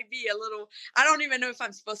 It might be a little, I don't even know if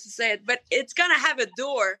I'm supposed to say it, but it's going to have a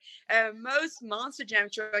door. Most Monster Jam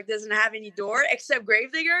truck doesn't have any door except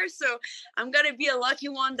Gravedigger. So I'm going to be a lucky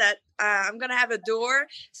one that I'm going to have a door.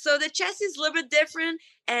 So the chassis is a little bit different,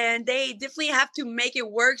 and they definitely have to make it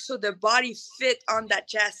work so the body fit on that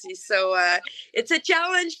chassis. So it's a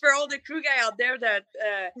challenge for all the crew guy out there that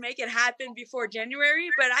make it happen before January.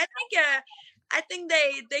 But I think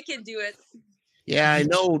they can do it. Yeah, I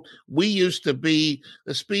know. We used to be,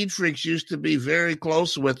 the Speed Freaks used to be very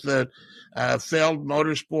close with the Feld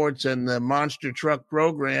Motorsports and the Monster Truck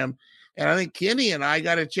program. And I think Kenny and I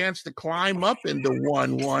got a chance to climb up into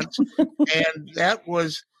one once. And it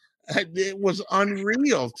was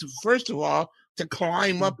unreal. First of all, to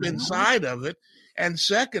climb up inside of it. And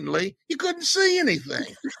secondly, you couldn't see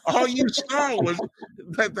anything. All you saw was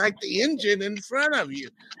like the engine in front of you.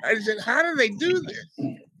 I said, how do they do this?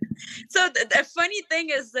 So the funny thing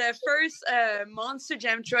is, the first Monster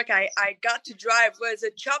Jam truck I got to drive was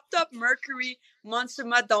a chopped up Mercury Monster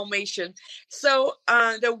Mud Dalmatian. So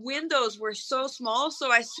the windows were so small.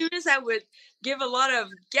 So as soon as I would give a lot of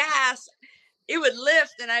gas, it would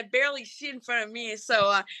lift and I barely see in front of me.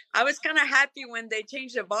 So I was kind of happy when they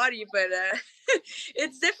changed the body, but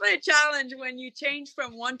it's definitely a challenge when you change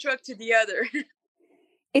from one truck to the other.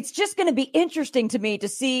 It's just going to be interesting to me to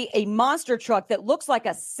see a monster truck that looks like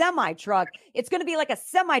a semi truck. It's going to be like a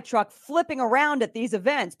semi truck flipping around at these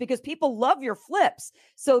events because people love your flips.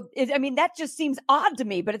 So, that just seems odd to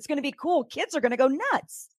me, but it's going to be cool. Kids are going to go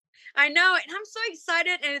nuts. I know, and I'm so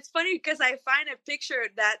excited, and it's funny because I find a picture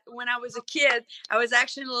that when I was a kid, I was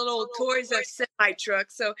actually in a little Toys R semi truck.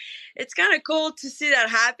 So it's kind of cool to see that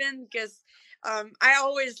happen because I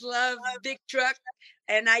always love big truck,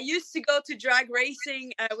 and I used to go to drag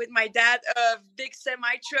racing with my dad of big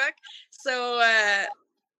semi truck. So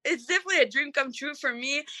it's definitely a dream come true for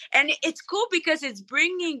me, and it's cool because it's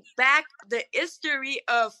bringing back the history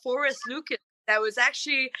of Forrest Lucas. That was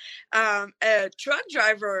actually a truck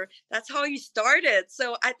driver. That's how he started.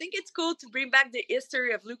 So I think it's cool to bring back the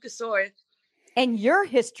history of Lucas Oil. And your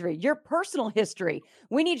history, your personal history.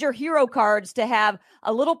 We need your hero cards to have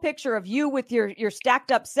a little picture of you with your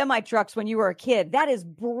stacked up semi trucks when you were a kid. That is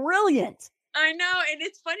brilliant. I know. And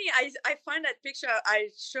it's funny. I find that picture I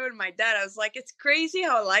showed my dad. I was like, it's crazy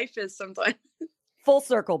how life is sometimes. Full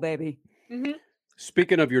circle, baby. Mm-hmm.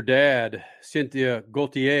 Speaking of your dad, Cynthia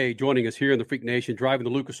Gauthier joining us here in the Freak Nation, driving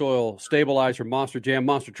the Lucas Oil Stabilizer Monster Jam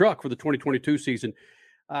Monster Truck for the 2022 season.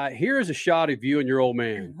 Here is a shot of you and your old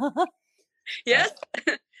man. Yes.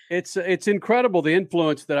 It's incredible the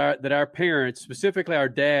influence that our parents, specifically our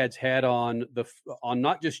dads, had on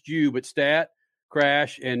not just you, but Stat,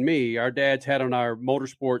 Crash, and me. Our dads had on our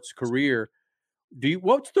motorsports career.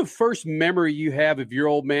 What's the first memory you have of your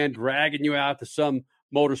old man dragging you out to some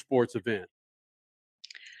motorsports event?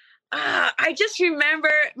 I just remember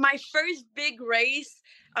my first big race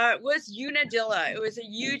was Unadilla. It was a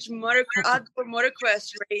huge outdoor motocross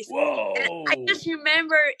race. Whoa. And I just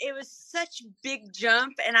remember it was such a big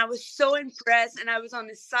jump, and I was so impressed. And I was on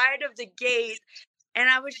the side of the gate, and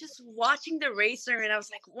I was just watching the racer, and I was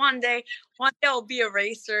like, one day I'll be a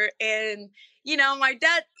racer. And, my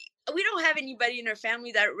dad, we don't have anybody in our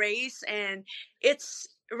family that race, and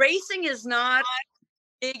racing is not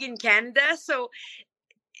big in Canada. So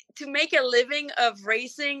to make a living of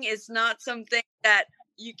racing is not something that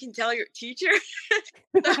you can tell your teacher.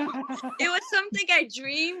 So it was something I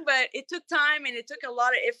dreamed, but it took time and it took a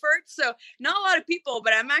lot of effort. So not a lot of people,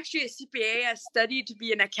 but I'm actually a CPA. I studied to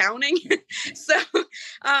be in accounting. So,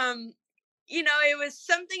 it was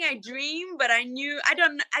something I dreamed, but I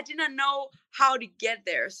did not know how to get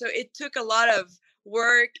there. So it took a lot of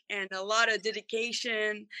work and a lot of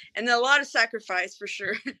dedication and a lot of sacrifice for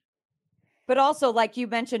sure. But also, like you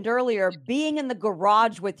mentioned earlier, being in the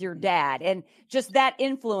garage with your dad and just that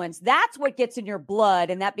influence, that's what gets in your blood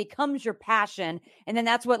and that becomes your passion. And then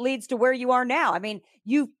that's what leads to where you are now. I mean,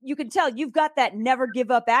 you can tell you've got that never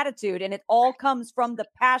give up attitude, and it all comes from the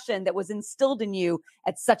passion that was instilled in you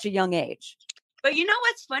at such a young age. But you know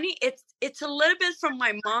what's funny? It's a little bit from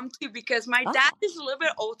my mom too, because my dad is a little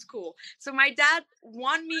bit old school. So my dad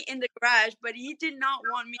wanted me in the garage, but he did not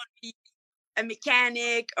want me to be a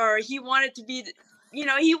mechanic, or he wanted to be,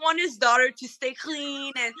 he wanted his daughter to stay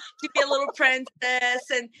clean and to be a little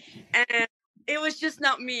princess, and it was just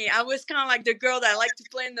not me. I was kind of like the girl that liked to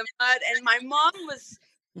play in the mud, and my mom was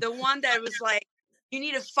the one that was like, you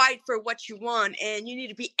need to fight for what you want, and you need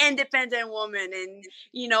to be independent woman, and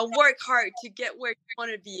work hard to get where you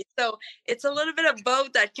want to be. So it's a little bit of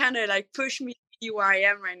both that kind of like pushed me be where I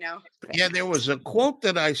am right now. Yeah, there was a quote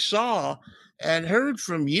that I saw and heard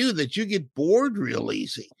from you that you get bored real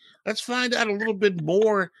easy. Let's find out a little bit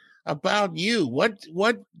more about you. What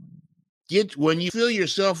when you feel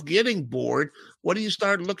yourself getting bored, what do you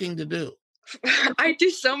start looking to do? I do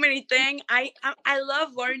so many things. I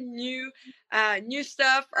love learning new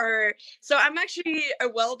stuff. So I'm actually a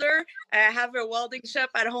welder. I have a welding shop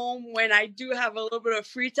at home when I do have a little bit of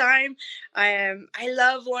free time. I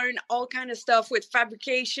love learning all kind of stuff with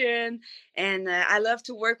fabrication, and I love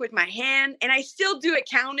to work with my hand. And I still do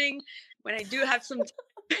accounting when I do have some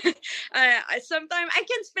time. Sometimes I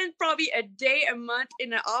can spend probably a day, a month in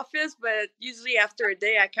the office, but usually after a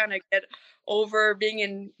day, I kind of get over being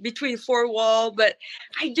in between four walls. But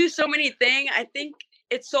I do so many things. I think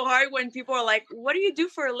it's so hard when people are like, "What do you do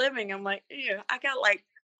for a living?" I'm like, "Yeah, I got like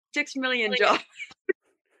 6 million jobs."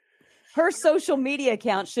 Her social media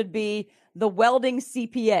account should be the welding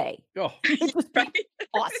CPA. Oh, right?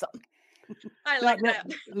 Awesome. I like that.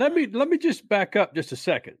 Let me just back up just a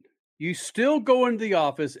second. You still go into the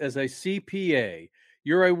office as a CPA.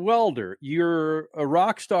 You're a welder. You're a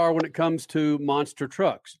rock star when it comes to monster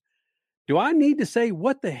trucks. Do I need to say,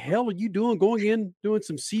 what the hell are you doing going in, doing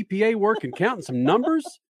some CPA work and counting some numbers,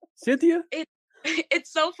 Cynthia?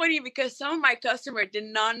 It's so funny because some of my customers did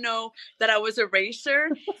not know that I was a racer.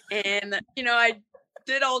 And, I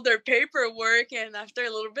did all their paperwork. And after a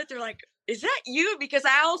little bit, they're like, "Is that you?" Because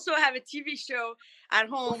I also have a TV show at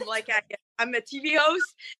home. Like I'm a TV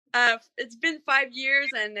host. It's been 5 years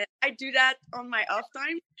and I do that on my off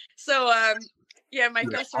time. So, my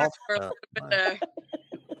customers are a little bit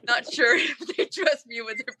not sure if they trust me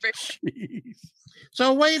with their picture.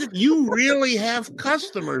 So wait, you really have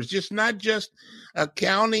customers, not just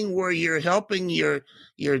accounting where you're helping your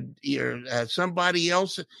somebody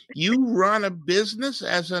else. You run a business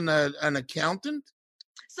as an accountant?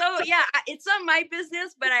 So yeah, it's not my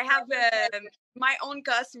business, but I have my own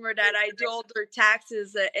customer that I do all their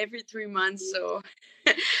taxes every 3 months. So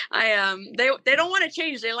they don't want to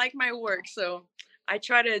change. They like my work, so I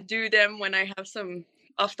try to do them when I have some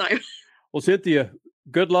off time. Well, Cynthia,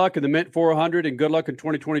 good luck in the Mint 400 and good luck in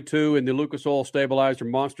 2022 in the Lucas Oil Stabilizer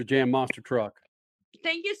Monster Jam Monster Truck.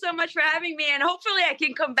 Thank you so much for having me, and hopefully I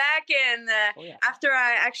can come back and after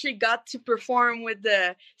I actually got to perform with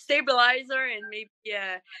the stabilizer and maybe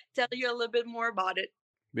tell you a little bit more about it.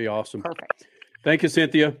 Be awesome. Perfect. Thank you,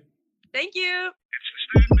 Cynthia. Thank you.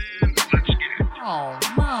 Oh,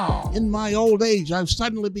 no. In my old age, I've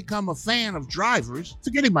suddenly become a fan of drivers,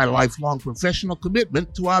 forgetting my lifelong professional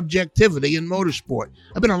commitment to objectivity in motorsport.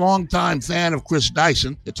 I've been a long-time fan of Chris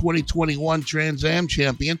Dyson, the 2021 Trans Am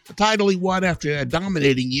champion, a title he won after a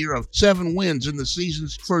dominating year of 7 wins in the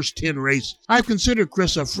season's first 10 races. I've considered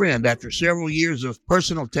Chris a friend after several years of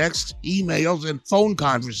personal texts, emails, and phone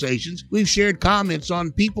conversations. We've shared comments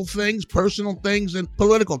on people things, personal things, and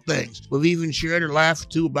political things. We've even shared a laugh or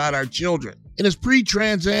two about our children. In his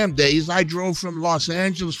pre-Trans Am days, I drove from Los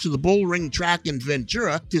Angeles to the Bullring track in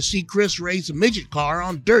Ventura to see Chris race a midget car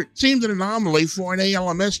on dirt. Seemed an anomaly for an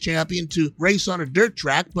ALMS champion to race on a dirt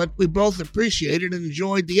track, but we both appreciated and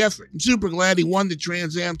enjoyed the effort. I'm super glad he won the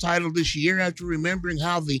Trans Am title this year after remembering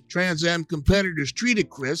how the Trans Am competitors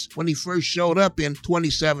treated Chris when he first showed up in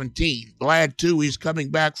 2017. Glad, too, he's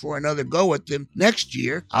coming back for another go at them next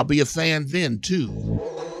year. I'll be a fan then, too.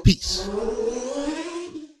 Peace.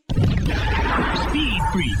 Speed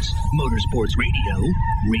Freaks, Motorsports Radio,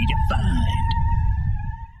 redefined.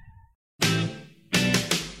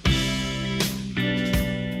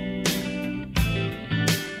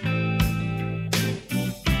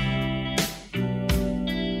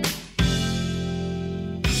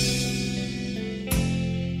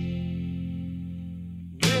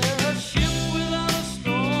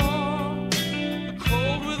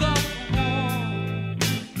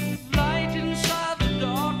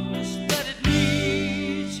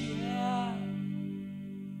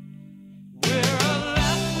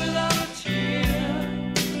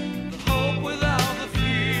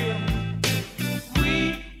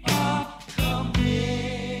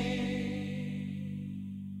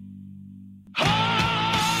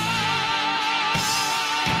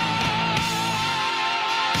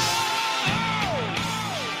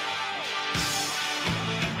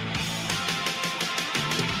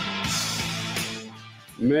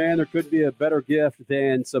 Man, there could be a better gift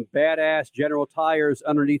than some badass General Tires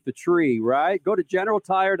underneath the tree, right? Go to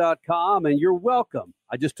GeneralTire.com and you're welcome.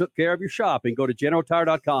 I just took care of your shopping. Go to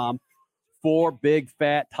GeneralTire.com for big,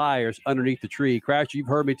 fat tires underneath the tree. Crash, you've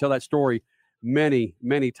heard me tell that story many,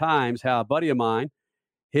 many times, how a buddy of mine,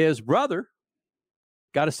 his brother,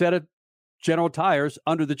 got a set of General Tires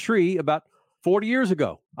under the tree about 40 years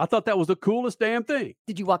ago. I thought that was the coolest damn thing.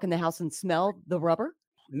 Did you walk in the house and smell the rubber?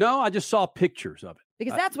 No, I just saw pictures of it.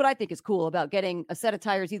 Because that's what I think is cool about getting a set of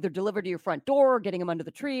tires either delivered to your front door or getting them under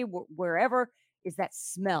the tree, wherever, is that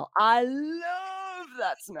smell. I love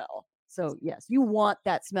that smell. So, yes, you want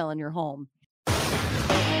that smell in your home.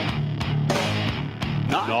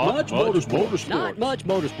 Not much motorsport. Not much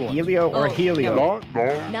motorsport. Helio or Helio?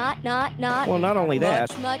 Not. Well, not only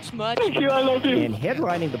that. Much. Thank you, I love you. And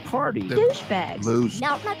headlining the party. Douchebags. Loose.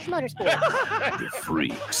 Not much motorsports. The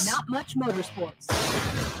freaks. Not much motorsports.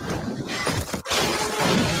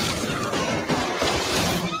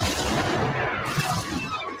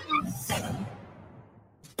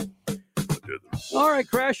 All right,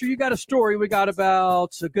 Crasher, you got a story. We got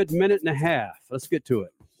about a good minute and a half. Let's get to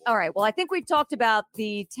it. All right. Well, I think we've talked about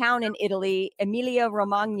the town in Italy,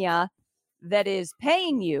 Emilia-Romagna, that is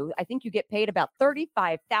paying you. I think you get paid about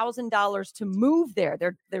 $35,000 to move there.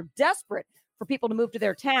 They're desperate for people to move to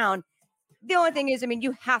their town. The only thing is, I mean,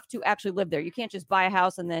 you have to actually live there. You can't just buy a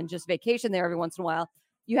house and then just vacation there every once in a while.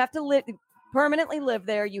 You have to permanently live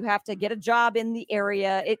there. You have to get a job in the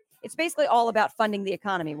area. It's basically all about funding the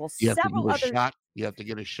economy. Well, you have to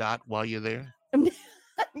get a shot while you're there.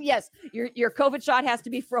 Yes, your COVID shot has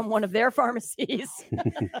to be from one of their pharmacies.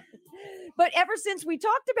 But ever since we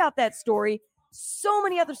talked about that story, so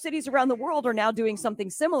many other cities around the world are now doing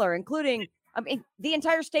something similar, including, the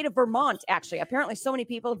entire state of Vermont, actually. Apparently, so many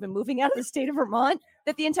people have been moving out of the state of Vermont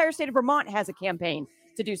that the entire state of Vermont has a campaign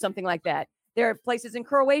to do something like that. There are places in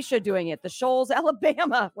Croatia doing it. The Shoals,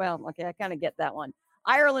 Alabama. Well, okay, I kind of get that one.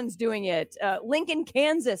 Ireland's doing it. Lincoln,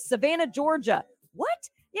 Kansas. Savannah, Georgia. What?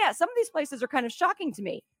 Yeah, some of these places are kind of shocking to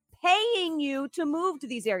me, paying you to move to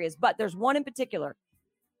these areas. But there's one in particular.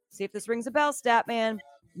 See if this rings a bell, Statman.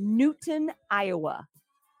 Newton, Iowa.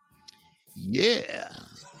 Yeah,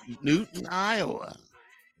 Newton, Iowa.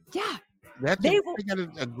 Yeah. They got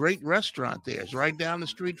a great restaurant there. It's right down the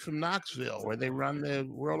street from Knoxville, where they run the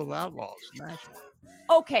World of Outlaws National.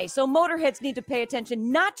 Okay, so motorheads need to pay attention,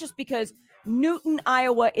 not just because Newton,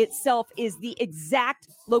 Iowa itself is the exact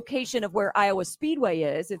location of where Iowa Speedway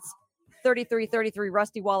is. It's 3333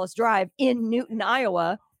 Rusty Wallace Drive in Newton,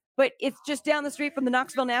 Iowa, but it's just down the street from the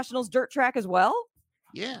Knoxville Nationals dirt track as well.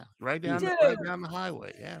 Yeah, right down the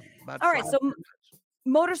highway. Yeah. All right, so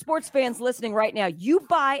motorsports fans listening right now, you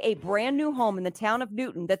buy a brand new home in the town of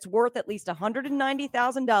Newton that's worth at least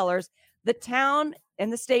 $190,000. The town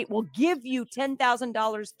and the state will give you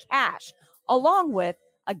 $10,000 cash, along with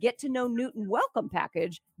a get-to-know Newton welcome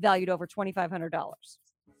package valued over $2,500.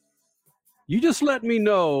 You just let me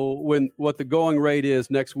know what the going rate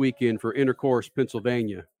is next weekend for Intercourse,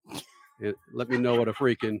 Pennsylvania. And let me know what a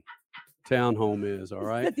freaking townhome is, all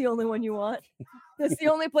right? Is that the only one you want? That's the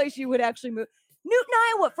only place you would actually move. Newton,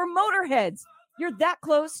 Iowa, for motorheads. You're that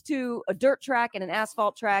close to a dirt track and an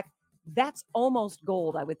asphalt track. That's almost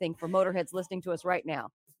gold, I would think, for motorheads listening to us right now.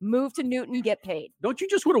 Move to Newton, get paid. Don't you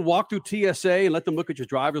just want to walk through TSA and let them look at your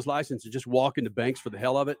driver's license and just walk into banks for the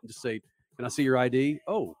hell of it and just say, can I see your ID?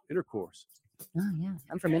 Oh, Intercourse. Oh, yeah.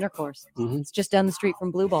 I'm from Intercourse. Mm-hmm. It's just down the street from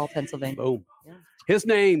Blue Ball, Pennsylvania. Boom. Yeah. His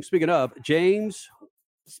name, speaking of, James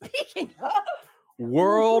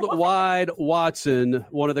Worldwide Watson,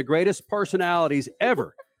 one of the greatest personalities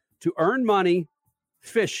ever to earn money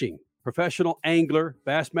fishing. Professional angler,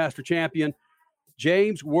 Bassmaster champion,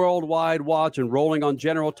 James Worldwide Watson, rolling on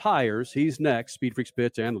General Tires. He's next. Speed Freaks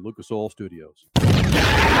Pits and the Lucas Oil Studios.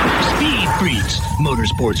 Speed Freaks,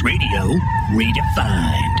 Motorsports Radio,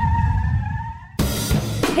 redefined.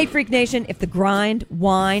 Hey, Freak Nation, if the grind,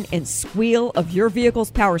 whine, and squeal of your vehicle's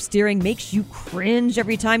power steering makes you cringe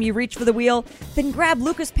every time you reach for the wheel, then grab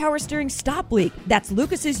Lucas Power Steering Stop Leak. That's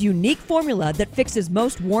Lucas's unique formula that fixes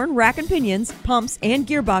most worn rack and pinions, pumps, and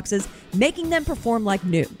gearboxes, making them perform like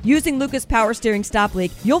new. Using Lucas Power Steering Stop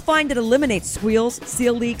Leak, you'll find it eliminates squeals,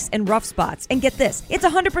 seal leaks, and rough spots. And get this, it's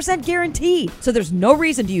 100% guaranteed, so there's no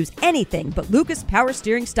reason to use anything but Lucas Power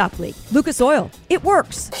Steering Stop Leak. Lucas Oil, it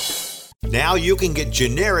works. Now you can get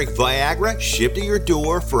generic Viagra shipped to your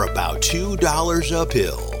door for about $2 a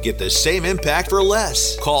pill. Get the same impact for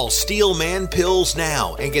less. Call Steelman Pills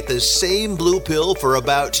now and get the same blue pill for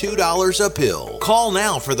about $2 a pill. Call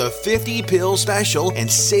now for the 50-pill special and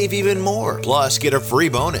save even more. Plus, get a free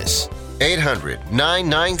bonus.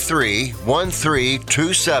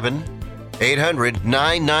 800-993-1327.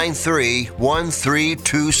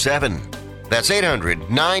 800-993-1327. That's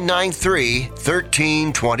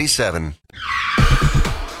 800-993-1327.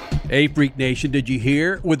 Hey, Freak Nation, did you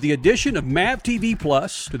hear? With the addition of MAV TV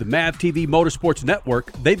Plus to the MAV TV Motorsports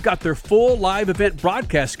Network, they've got their full live event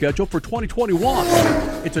broadcast schedule for 2021.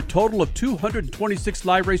 It's a total of 226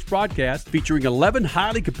 live race broadcasts featuring 11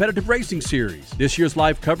 highly competitive racing series. This year's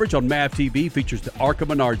live coverage on MAV TV features the ARCA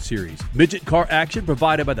Menard Series, midget car action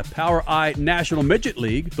provided by the Power Eye National Midget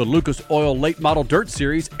League, the Lucas Oil Late Model Dirt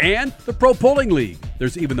Series, and the Pro Pulling League.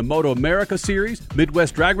 There's even the Moto America Series,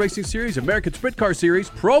 Midwest Drag Racing Series, American Sprint Car Series,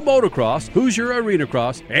 Pro Motocross, Hoosier Arena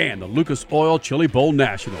Cross, and the Lucas Oil Chili Bowl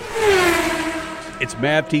National. It's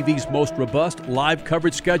MAV TV's most robust live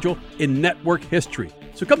coverage schedule in network history.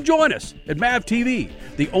 So come join us at MAV TV,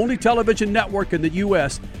 the only television network in the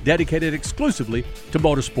U.S. dedicated exclusively to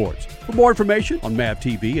motorsports. For more information on MAV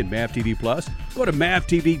TV and MAV TV Plus, go to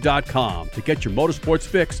mavtv.com to get your motorsports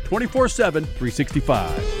fix 24/7,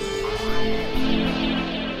 365.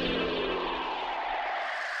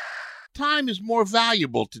 Time is more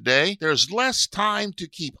valuable today. There's less time to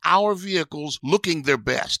keep our vehicles looking their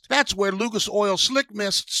best. That's where Lucas Oil Slick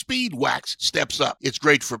Mist Speed Wax steps up. It's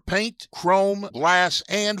great for paint, chrome, glass,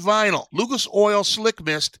 and vinyl. Lucas Oil Slick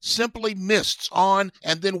Mist simply mists on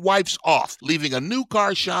and then wipes off, leaving a new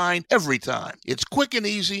car shine every time. It's quick and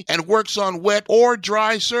easy and works on wet or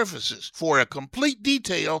dry surfaces. For a complete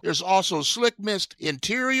detail, there's also Slick Mist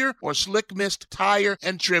Interior or Slick Mist Tire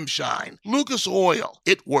and Trim Shine. Lucas Oil,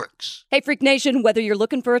 it works. Hey, Freak Nation, whether you're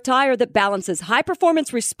looking for a tire that balances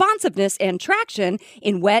high-performance responsiveness and traction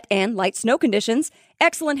in wet and light snow conditions,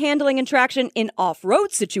 excellent handling and traction in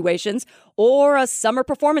off-road situations, or a summer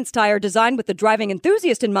performance tire designed with the driving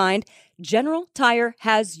enthusiast in mind, General Tire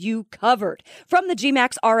has you covered. From the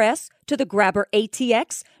G-Max RS to the Grabber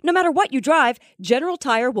ATX, no matter what you drive, General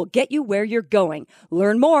Tire will get you where you're going.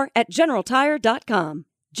 Learn more at GeneralTire.com.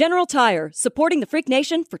 General Tire, supporting the Freak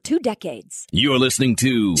Nation for 2 decades. You're listening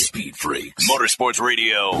to Speed Freaks Motorsports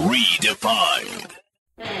Radio Redefined.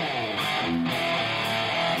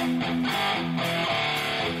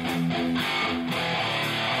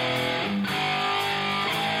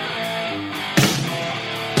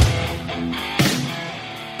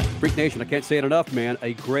 Freak Nation, I can't say it enough, man.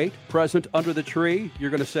 A great present under the tree.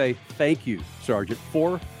 You're going to say, thank you, Sergeant.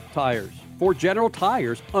 4 tires. 4 General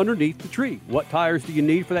Tires underneath the tree. What tires do you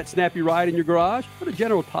need for that snappy ride in your garage? Go to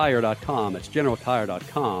GeneralTire.com. That's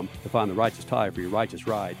GeneralTire.com to find the righteous tire for your righteous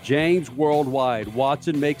ride. James Worldwide.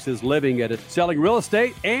 Watson makes his living at it, selling real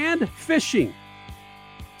estate and fishing.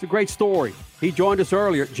 It's a great story. He joined us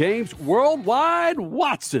earlier. James Worldwide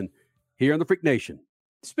Watson here on the Freak Nation.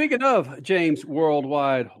 Speaking of James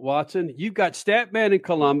Worldwide Watson, you've got Statman in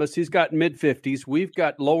Columbus. He's got mid-50s. We've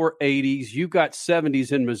got lower 80s. You've got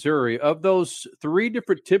 70s in Missouri. Of those 3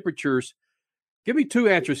 different temperatures, give me 2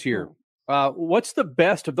 answers here. What's the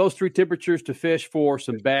best of those 3 temperatures to fish for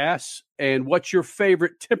some bass? And what's your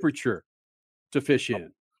favorite temperature to fish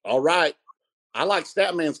in? All right. I like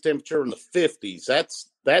Statman's temperature in the 50s.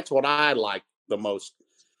 That's what I like the most.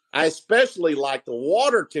 I especially like the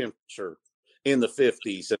water temperature in the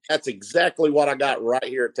 50s. And that's exactly what I got right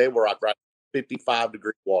here at Table Rock, right?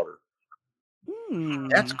 55-degree water.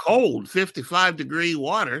 That's cold, 55-degree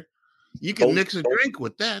water. You can mix a drink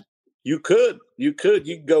with that. You could. You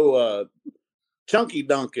could go chunky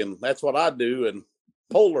dunking. That's what I do. And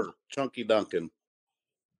polar chunky dunking.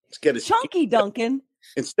 Chunky dunking?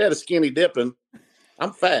 Instead of skinny dipping,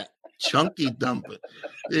 I'm fat. Chunky dumping.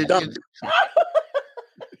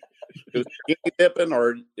 Skinny dipping,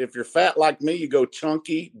 or if you're fat like me, you go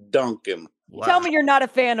chunky dunking. Wow. Tell me you're not a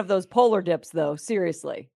fan of those polar dips, though.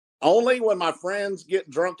 Seriously. Only when my friends get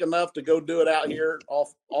drunk enough to go do it out here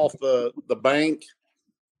off the bank.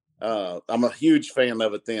 I'm a huge fan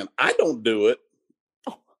of it then. I don't do it.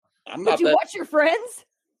 I'm not. Did you watch your friends?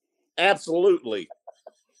 Absolutely.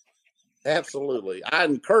 Absolutely. I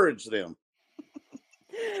encourage them.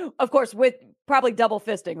 Of course, with probably double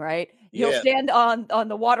fisting, right? You'll stand on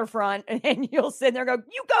the waterfront and you'll sit there and go,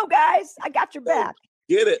 you go, guys. I got your back.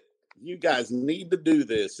 Get it. You guys need to do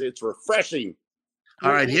this. It's refreshing.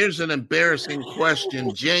 All right, here's an embarrassing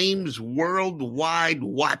question. James Worldwide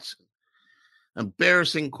Watson.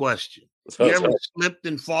 Embarrassing question. You ever slipped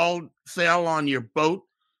and fell on your boat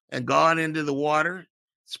and gone into the water?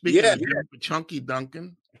 Speaking of chunky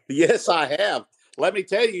dunking. Yes, I have. Let me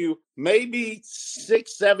tell you, maybe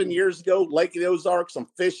 6-7 years ago, Lake of the Ozarks, I'm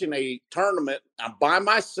fishing a tournament. I'm by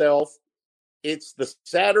myself. It's the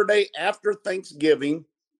Saturday after Thanksgiving.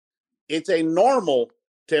 It's a normal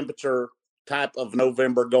temperature type of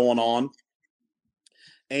November going on.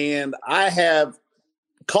 And I have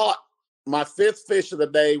caught my 5th fish of the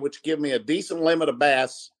day, which give me a decent limit of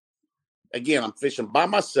bass. Again, I'm fishing by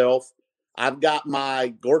myself. I've got my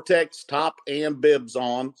Gore-Tex top and bibs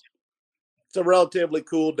on. It's a relatively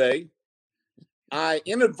cool day. I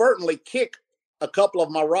inadvertently kick a couple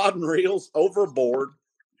of my rod and reels overboard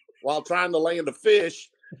while trying to land a fish.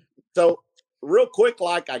 So real quick,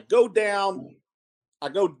 like I go down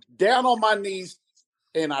on my knees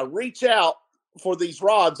and I reach out for these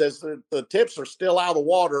rods as the tips are still out of the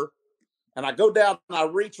water. And I go down and I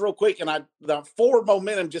reach real quick and the forward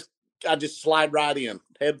momentum I just slide right in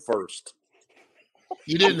head first.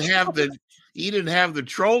 You didn't have the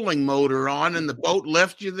trolling motor on and the boat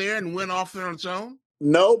left you there and went off on its own?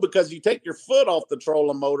 No, because you take your foot off the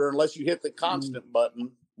trolling motor unless you hit the constant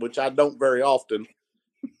button, which I don't very often.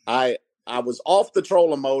 I was off the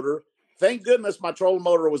trolling motor. Thank goodness my trolling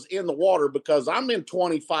motor was in the water because I'm in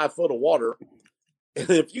 25 foot of water. And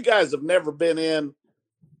if you guys have never been in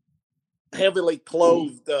heavily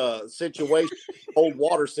clothed situations, cold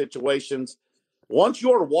water situations, once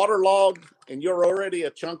you're waterlogged and you're already a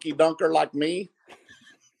chunky dunker like me,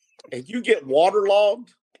 and you get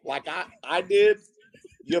waterlogged like I did,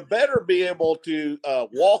 you better be able to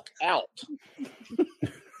walk out,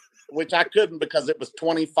 which I couldn't because it was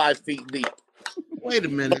 25 feet deep. Wait a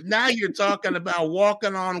minute. Now you're talking about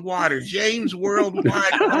walking on water. James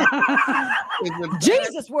Worldwide.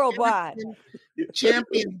 Jesus Worldwide.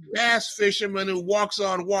 Champion bass fisherman who walks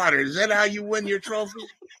on water. Is that how you win your trophy?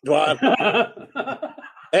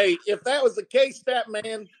 Hey, if that was the case, Stat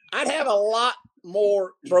Man, I'd have a lot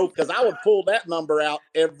more trophies because I would pull that number out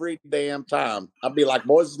every damn time. I'd be like,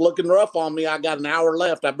 boys, it's looking rough on me. I got an hour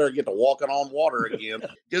left. I better get to walking on water again.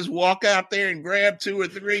 Just walk out there and grab 2 or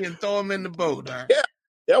 3 and throw them in the boat. Huh?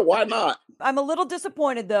 Yeah, why not? I'm a little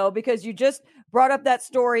disappointed, though, because you just brought up that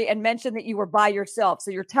story and mentioned that you were by yourself. So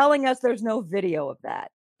you're telling us there's no video of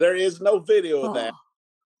that. There is no video of that.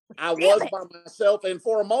 I was by myself, and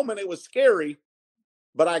for a moment it was scary,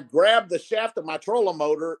 but I grabbed the shaft of my trolling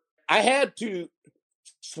motor. I had to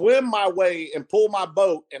swim my way and pull my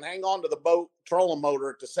boat and hang on to the boat trolling motor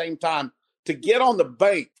at the same time to get on the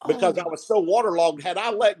bank because I was so waterlogged. Had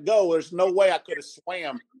I let go, there's no way I could have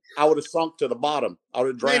swam. I would have sunk to the bottom. I would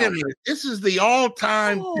have drowned. Wait a minute. This is the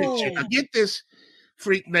all-time picture. Now get this,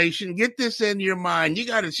 Freak Nation. Get this in your mind. You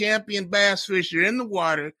got a champion bass fisher in the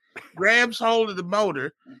water, grabs hold of the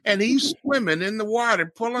motor, and he's swimming in the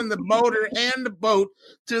water, pulling the motor and the boat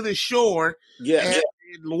to the shore. Yes. And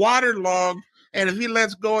waterlogged. And if he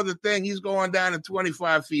lets go of the thing, he's going down in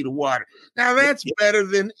 25 feet of water. Now, that's better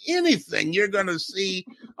than anything you're going to see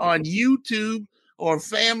on YouTube or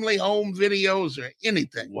family home videos or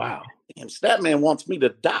anything. Wow. Damn, Statman wants me to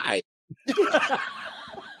die.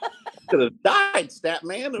 Could have died,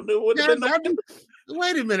 Statman.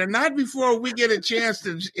 Wait a minute. Not before we get a chance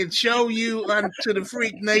to show you to the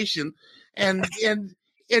Freak Nation and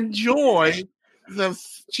enjoy the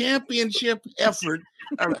championship effort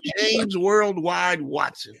of James Worldwide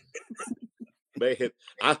Watson. Man,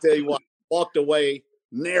 I tell you what, walked away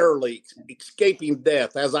narrowly escaping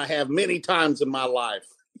death, as I have many times in my life.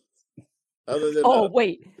 Other than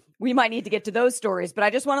wait, we might need to get to those stories, but I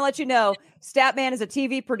just want to let you know, Statman is a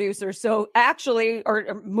TV producer, so actually,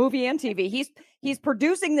 or movie and TV, he's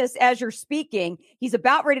producing this as you're speaking. He's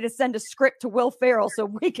about ready to send a script to Will Ferrell so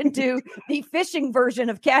we can do the fishing version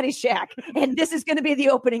of Caddyshack, and this is going to be the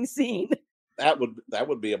opening scene. That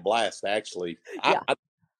would be a blast, actually. Yeah.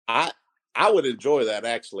 I would enjoy that,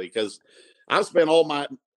 actually, because I've spent all my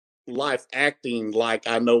life acting like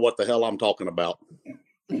I know what the hell I'm talking about.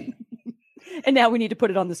 And now we need to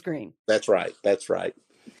put it on the screen. That's right. That's right.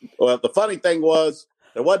 Well, the funny thing was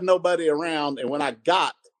there wasn't nobody around. And when I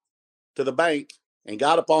got to the bank and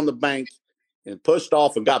got up on the bank and pushed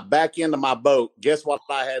off and got back into my boat, guess what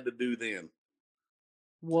I had to do then?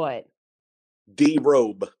 What?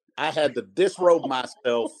 Derobe. I had to disrobe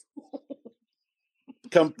myself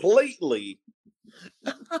completely,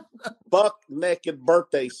 buck naked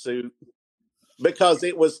birthday suit because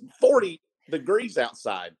it was 40 degrees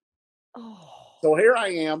outside. So here I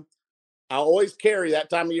am. I always carry that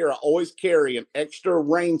time of year. I always carry an extra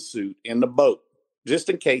rain suit in the boat just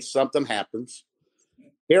in case something happens.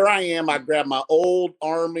 Here I am. I grab my old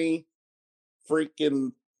Army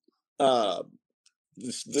freaking the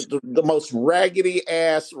most raggedy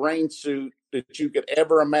ass rain suit that you could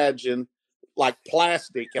ever imagine, like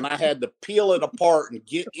plastic, and I had to peel it apart and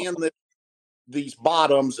get in these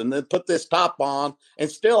bottoms and then put this top on and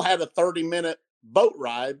still had a 30-minute boat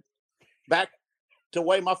ride back to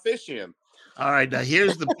weigh my fish in. All right, now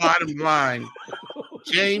here's the bottom line.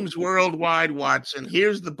 James Worldwide Watson,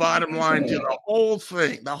 here's the bottom line to the whole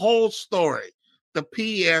thing, the whole story. The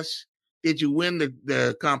PS, did you win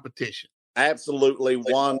the competition? Absolutely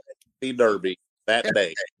won the Derby that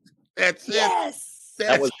day. That's it. Yes.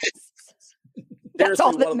 That was That's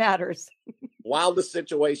all that matters. wildest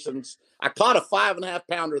situations. I caught a 5.5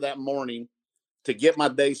 pounder that morning to get my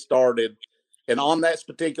day started. And on that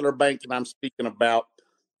particular bank that I'm speaking about,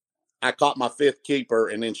 I caught my 5th keeper.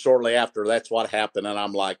 And then shortly after, that's what happened. And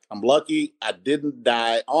I'm like, I'm lucky I didn't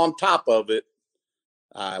die. On top of it,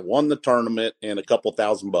 I won the tournament and a couple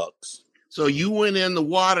 $1,000. So you went in the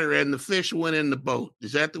water and the fish went in the boat.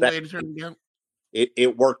 Is that the way it turned out?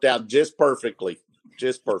 It worked out just perfectly.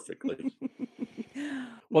 Just perfectly.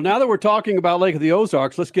 Well, now that we're talking about Lake of the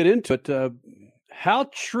Ozarks, let's get into it. How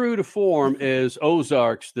true to form is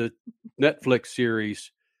Ozarks, the Netflix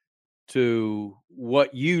series, to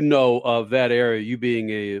what you know of that area, you being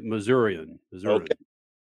a Missourian? Okay.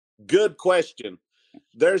 Good question.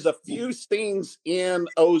 There's a few scenes in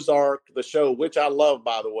Ozark, the show, which I love,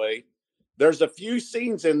 by the way. There's a few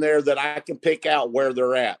scenes in there that I can pick out where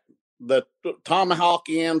they're at. The Tomahawk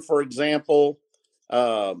Inn, for example,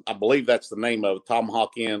 I believe that's the name of it,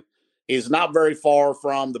 Tomahawk Inn, is not very far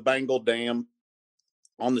from the Bengal Dam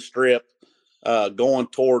on the Strip, going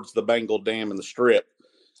towards the Bengal Dam and the Strip.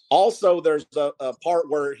 Also, there's a part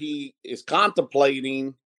where he is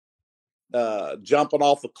contemplating jumping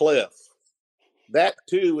off a cliff. That,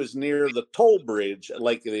 too, is near the toll bridge at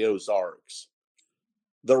Lake of the Ozarks.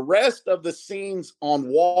 The rest of the scenes on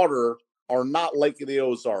water are not Lake of the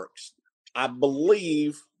Ozarks. I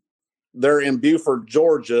believe they're in Beaufort,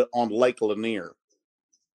 Georgia on Lake Lanier.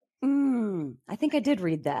 I think I did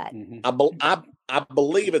read that. I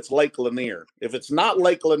believe it's Lake Lanier. If it's not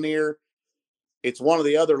Lake Lanier, it's one of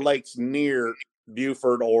the other lakes near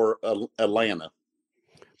Beaufort or Atlanta.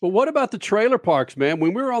 But what about the trailer parks, man?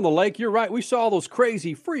 When we were on the lake, you're right. We saw those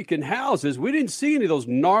crazy freaking houses. We didn't see any of those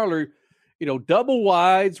gnarly, double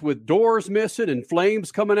wides with doors missing and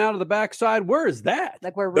flames coming out of the backside. Where is that?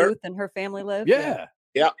 Like where Ruth and her family live? Yeah.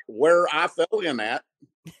 Yeah. Where I fell in at.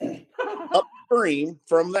 Upstream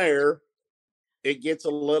from there, it gets a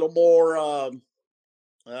little more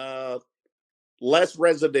less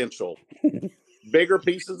residential. Bigger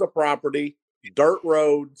pieces of property, dirt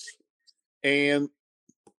roads, and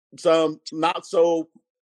some not so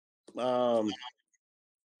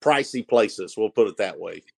pricey places. We'll put it that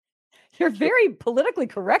way. You're very politically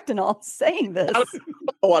correct in all saying this. I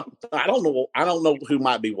don't know. I don't know who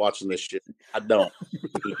might be watching this shit. I don't.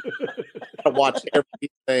 I watch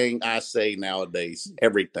everything I say nowadays.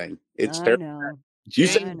 Everything. It's terrible. You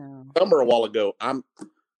said Summer a while ago. I'm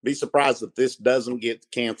be surprised if this doesn't get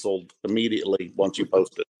canceled immediately once you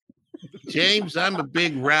post it. James, I'm a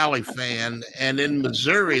big rally fan, and in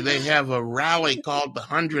Missouri they have a rally called the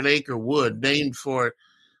 100 Acre Wood, named for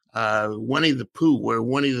Winnie the Pooh, where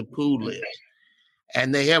Winnie the Pooh lives.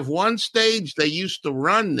 And they have one stage they used to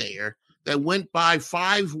run there that went by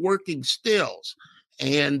 5 working stills,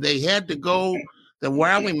 and they had to go. The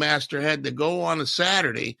rally master had to go on a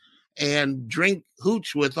Saturday and drink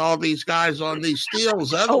hooch with all these guys on these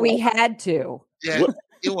stills. We had to. Yeah,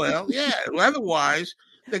 well, yeah. Otherwise,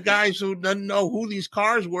 the guys who didn't know who these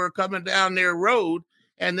cars were coming down their road,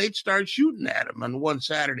 and they'd start shooting at them on one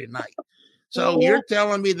Saturday night. So you're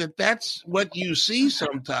telling me that that's what you see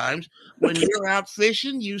sometimes when you're out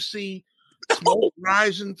fishing? You see smoke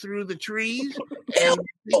rising through the trees? And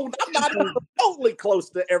I'm not totally close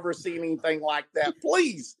to ever seeing anything like that.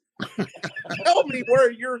 Please tell me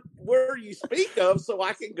where you speak of so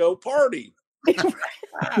I can go party.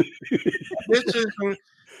 This is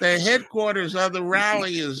the headquarters of the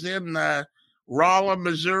rally is in Rolla,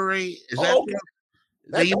 Missouri. Is that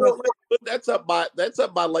that's up by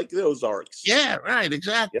Lake of the Ozarks. Yeah, right,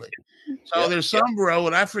 exactly. Yeah. So there's some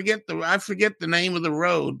road. I forget the name of the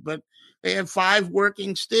road, but they have 5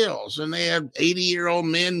 working stills, and they have 80-year-old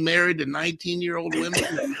men married to 19-year-old women.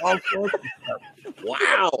 And all sorts of stuff.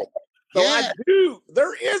 Wow. So I do.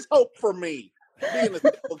 There is hope for me being a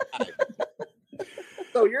single guy.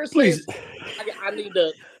 So you're saying I need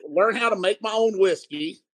to learn how to make my own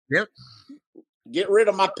whiskey. Yep. Get rid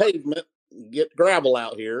of my pavement. Get gravel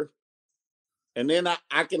out here. And then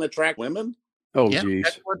I can attract women. Oh, yeah,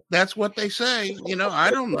 geez. That's what they say. I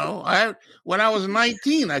don't know. When I was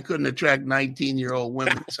 19, I couldn't attract 19-year-old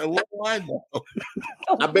women. So what do I know?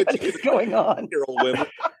 I bet you what's going on. Year-old women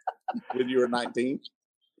when you were 19.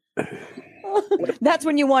 That's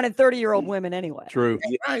when you wanted 30-year-old women anyway. True.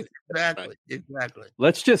 Right. Exactly.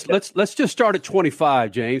 Let's just start at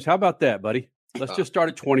 25, James. How about that, buddy? Let's just start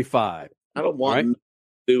at 25. I don't want to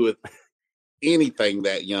do with anything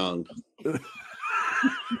that young.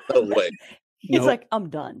 No way. He's like, I'm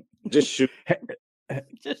done. Just shoot.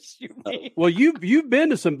 Just shoot me. Well, you've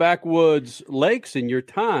been to some backwoods lakes in your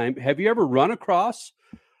time. Have you ever run across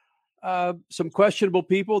some questionable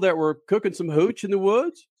people that were cooking some hooch in the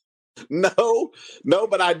woods? No,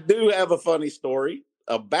 but I do have a funny story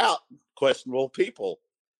about questionable people.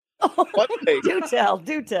 One day, Do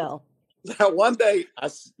tell. one day, I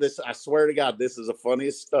swear to God, this is the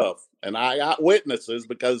funniest stuff. And I got witnesses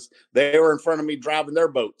because they were in front of me driving their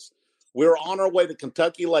boats. We were on our way to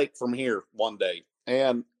Kentucky Lake from here one day.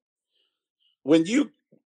 And when you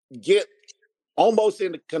get almost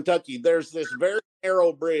into Kentucky, there's this very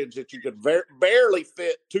narrow bridge that you could barely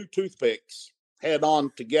fit 2 toothpicks head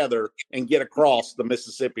on together and get across the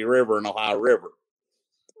Mississippi River and Ohio River.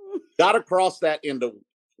 Got across that into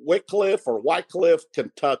Wycliffe,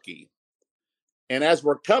 Kentucky. And as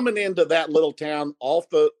we're coming into that little town off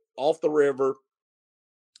the river,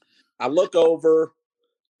 I look over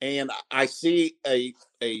and I see a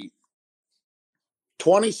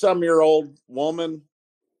 20-some-year-old woman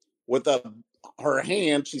with her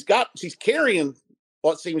hand. She's carrying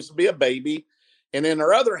what seems to be a baby. And in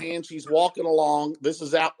her other hand, she's walking along. This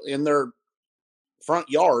is out in their front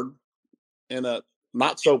yard in a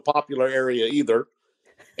not so popular area either.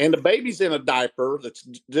 And the baby's in a diaper that's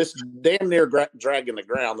just damn near dragging the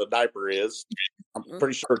ground. The diaper is. I'm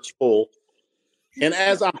pretty sure it's full. And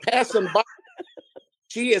as I'm passing by,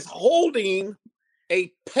 she is holding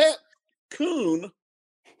a pet coon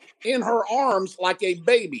in her arms like a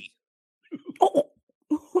baby. Oh,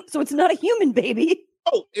 so it's not a human baby.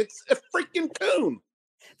 Oh, it's a freaking coon.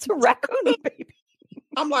 It's a raccoon baby.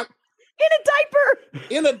 I'm like, in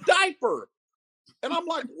a diaper. And I'm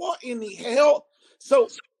like, what in the hell? So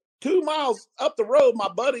 2 miles up the road, my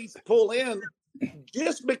buddies pull in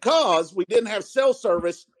just because we didn't have cell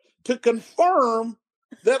service to confirm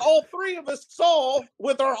that all 3 of us saw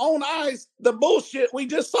with our own eyes the bullshit we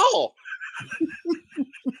just saw.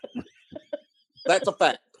 That's a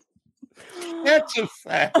fact. That's a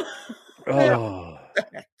fact. Oh.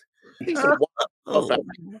 These are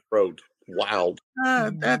road. Wild.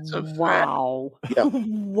 That's a wow. Yeah.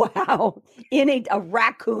 Wow. In a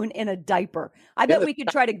raccoon in a diaper. I bet we could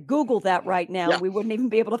try to Google that right now. Yeah. We wouldn't even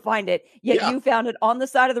be able to find it. Yet you found it on the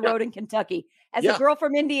side of the road in Kentucky. As a girl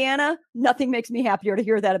from Indiana, nothing makes me happier to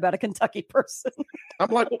hear that about a Kentucky person.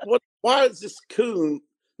 I'm like, what? Why is this coon?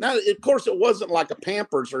 Now, of course, it wasn't like a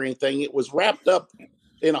Pampers or anything. It was wrapped up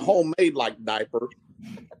in a homemade like diaper.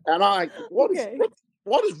 And I'm like, what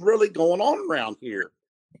is really going on around here?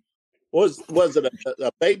 Was it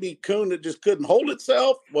a baby coon that just couldn't hold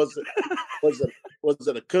itself? Was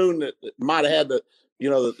it a coon that might have had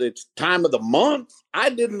it's time of the month? I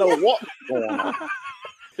didn't know what was going on.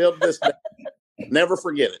 Till this day. Never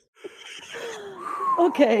forget it.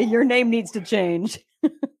 Okay, your name needs to change.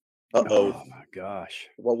 Uh-oh. Oh my gosh.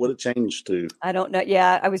 What would it change to? I don't know.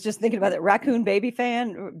 Yeah, I was just thinking about that. Raccoon baby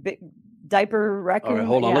fan, diaper raccoon. All right,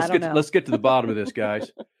 hold on. Let's get to the bottom of this,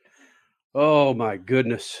 guys. Oh my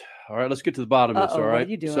goodness. All right, let's get to the bottom of this. All right. What are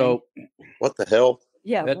you doing? So, what the hell?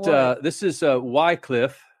 Yeah. This is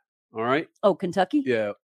Wycliffe. All right. Oh, Kentucky.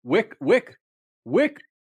 Yeah. Wycliffe.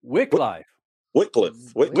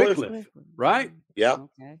 Wycliffe. Right. Yeah.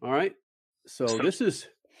 Okay. All right. So this is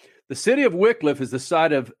the city of Wycliffe is the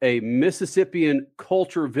site of a Mississippian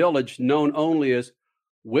culture village known only as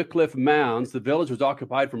Wycliffe Mounds. The village was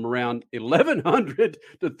occupied from around 1100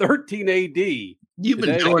 to 13 AD. You've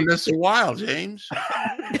been doing this a while, James.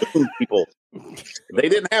 People. They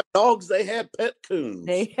didn't have dogs. They had pet coons.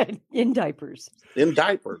 They had in diapers. In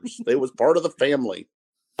diapers. They was part of the family.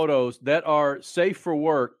 Photos that are safe for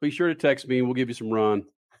work. Be sure to text me and we'll give you some run.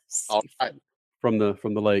 All right. From the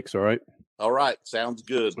lakes. All right. All right. Sounds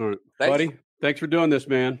good. All right. Buddy, thanks for doing this,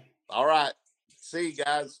 man. All right. See you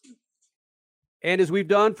guys. And as we've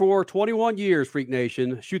done for 21 years, Freak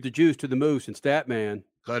Nation, shoot the juice to the moose and Statman.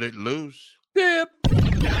 Cut it loose. Dip.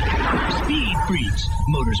 Speed Freaks,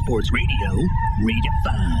 Motorsports Radio,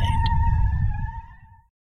 redefined.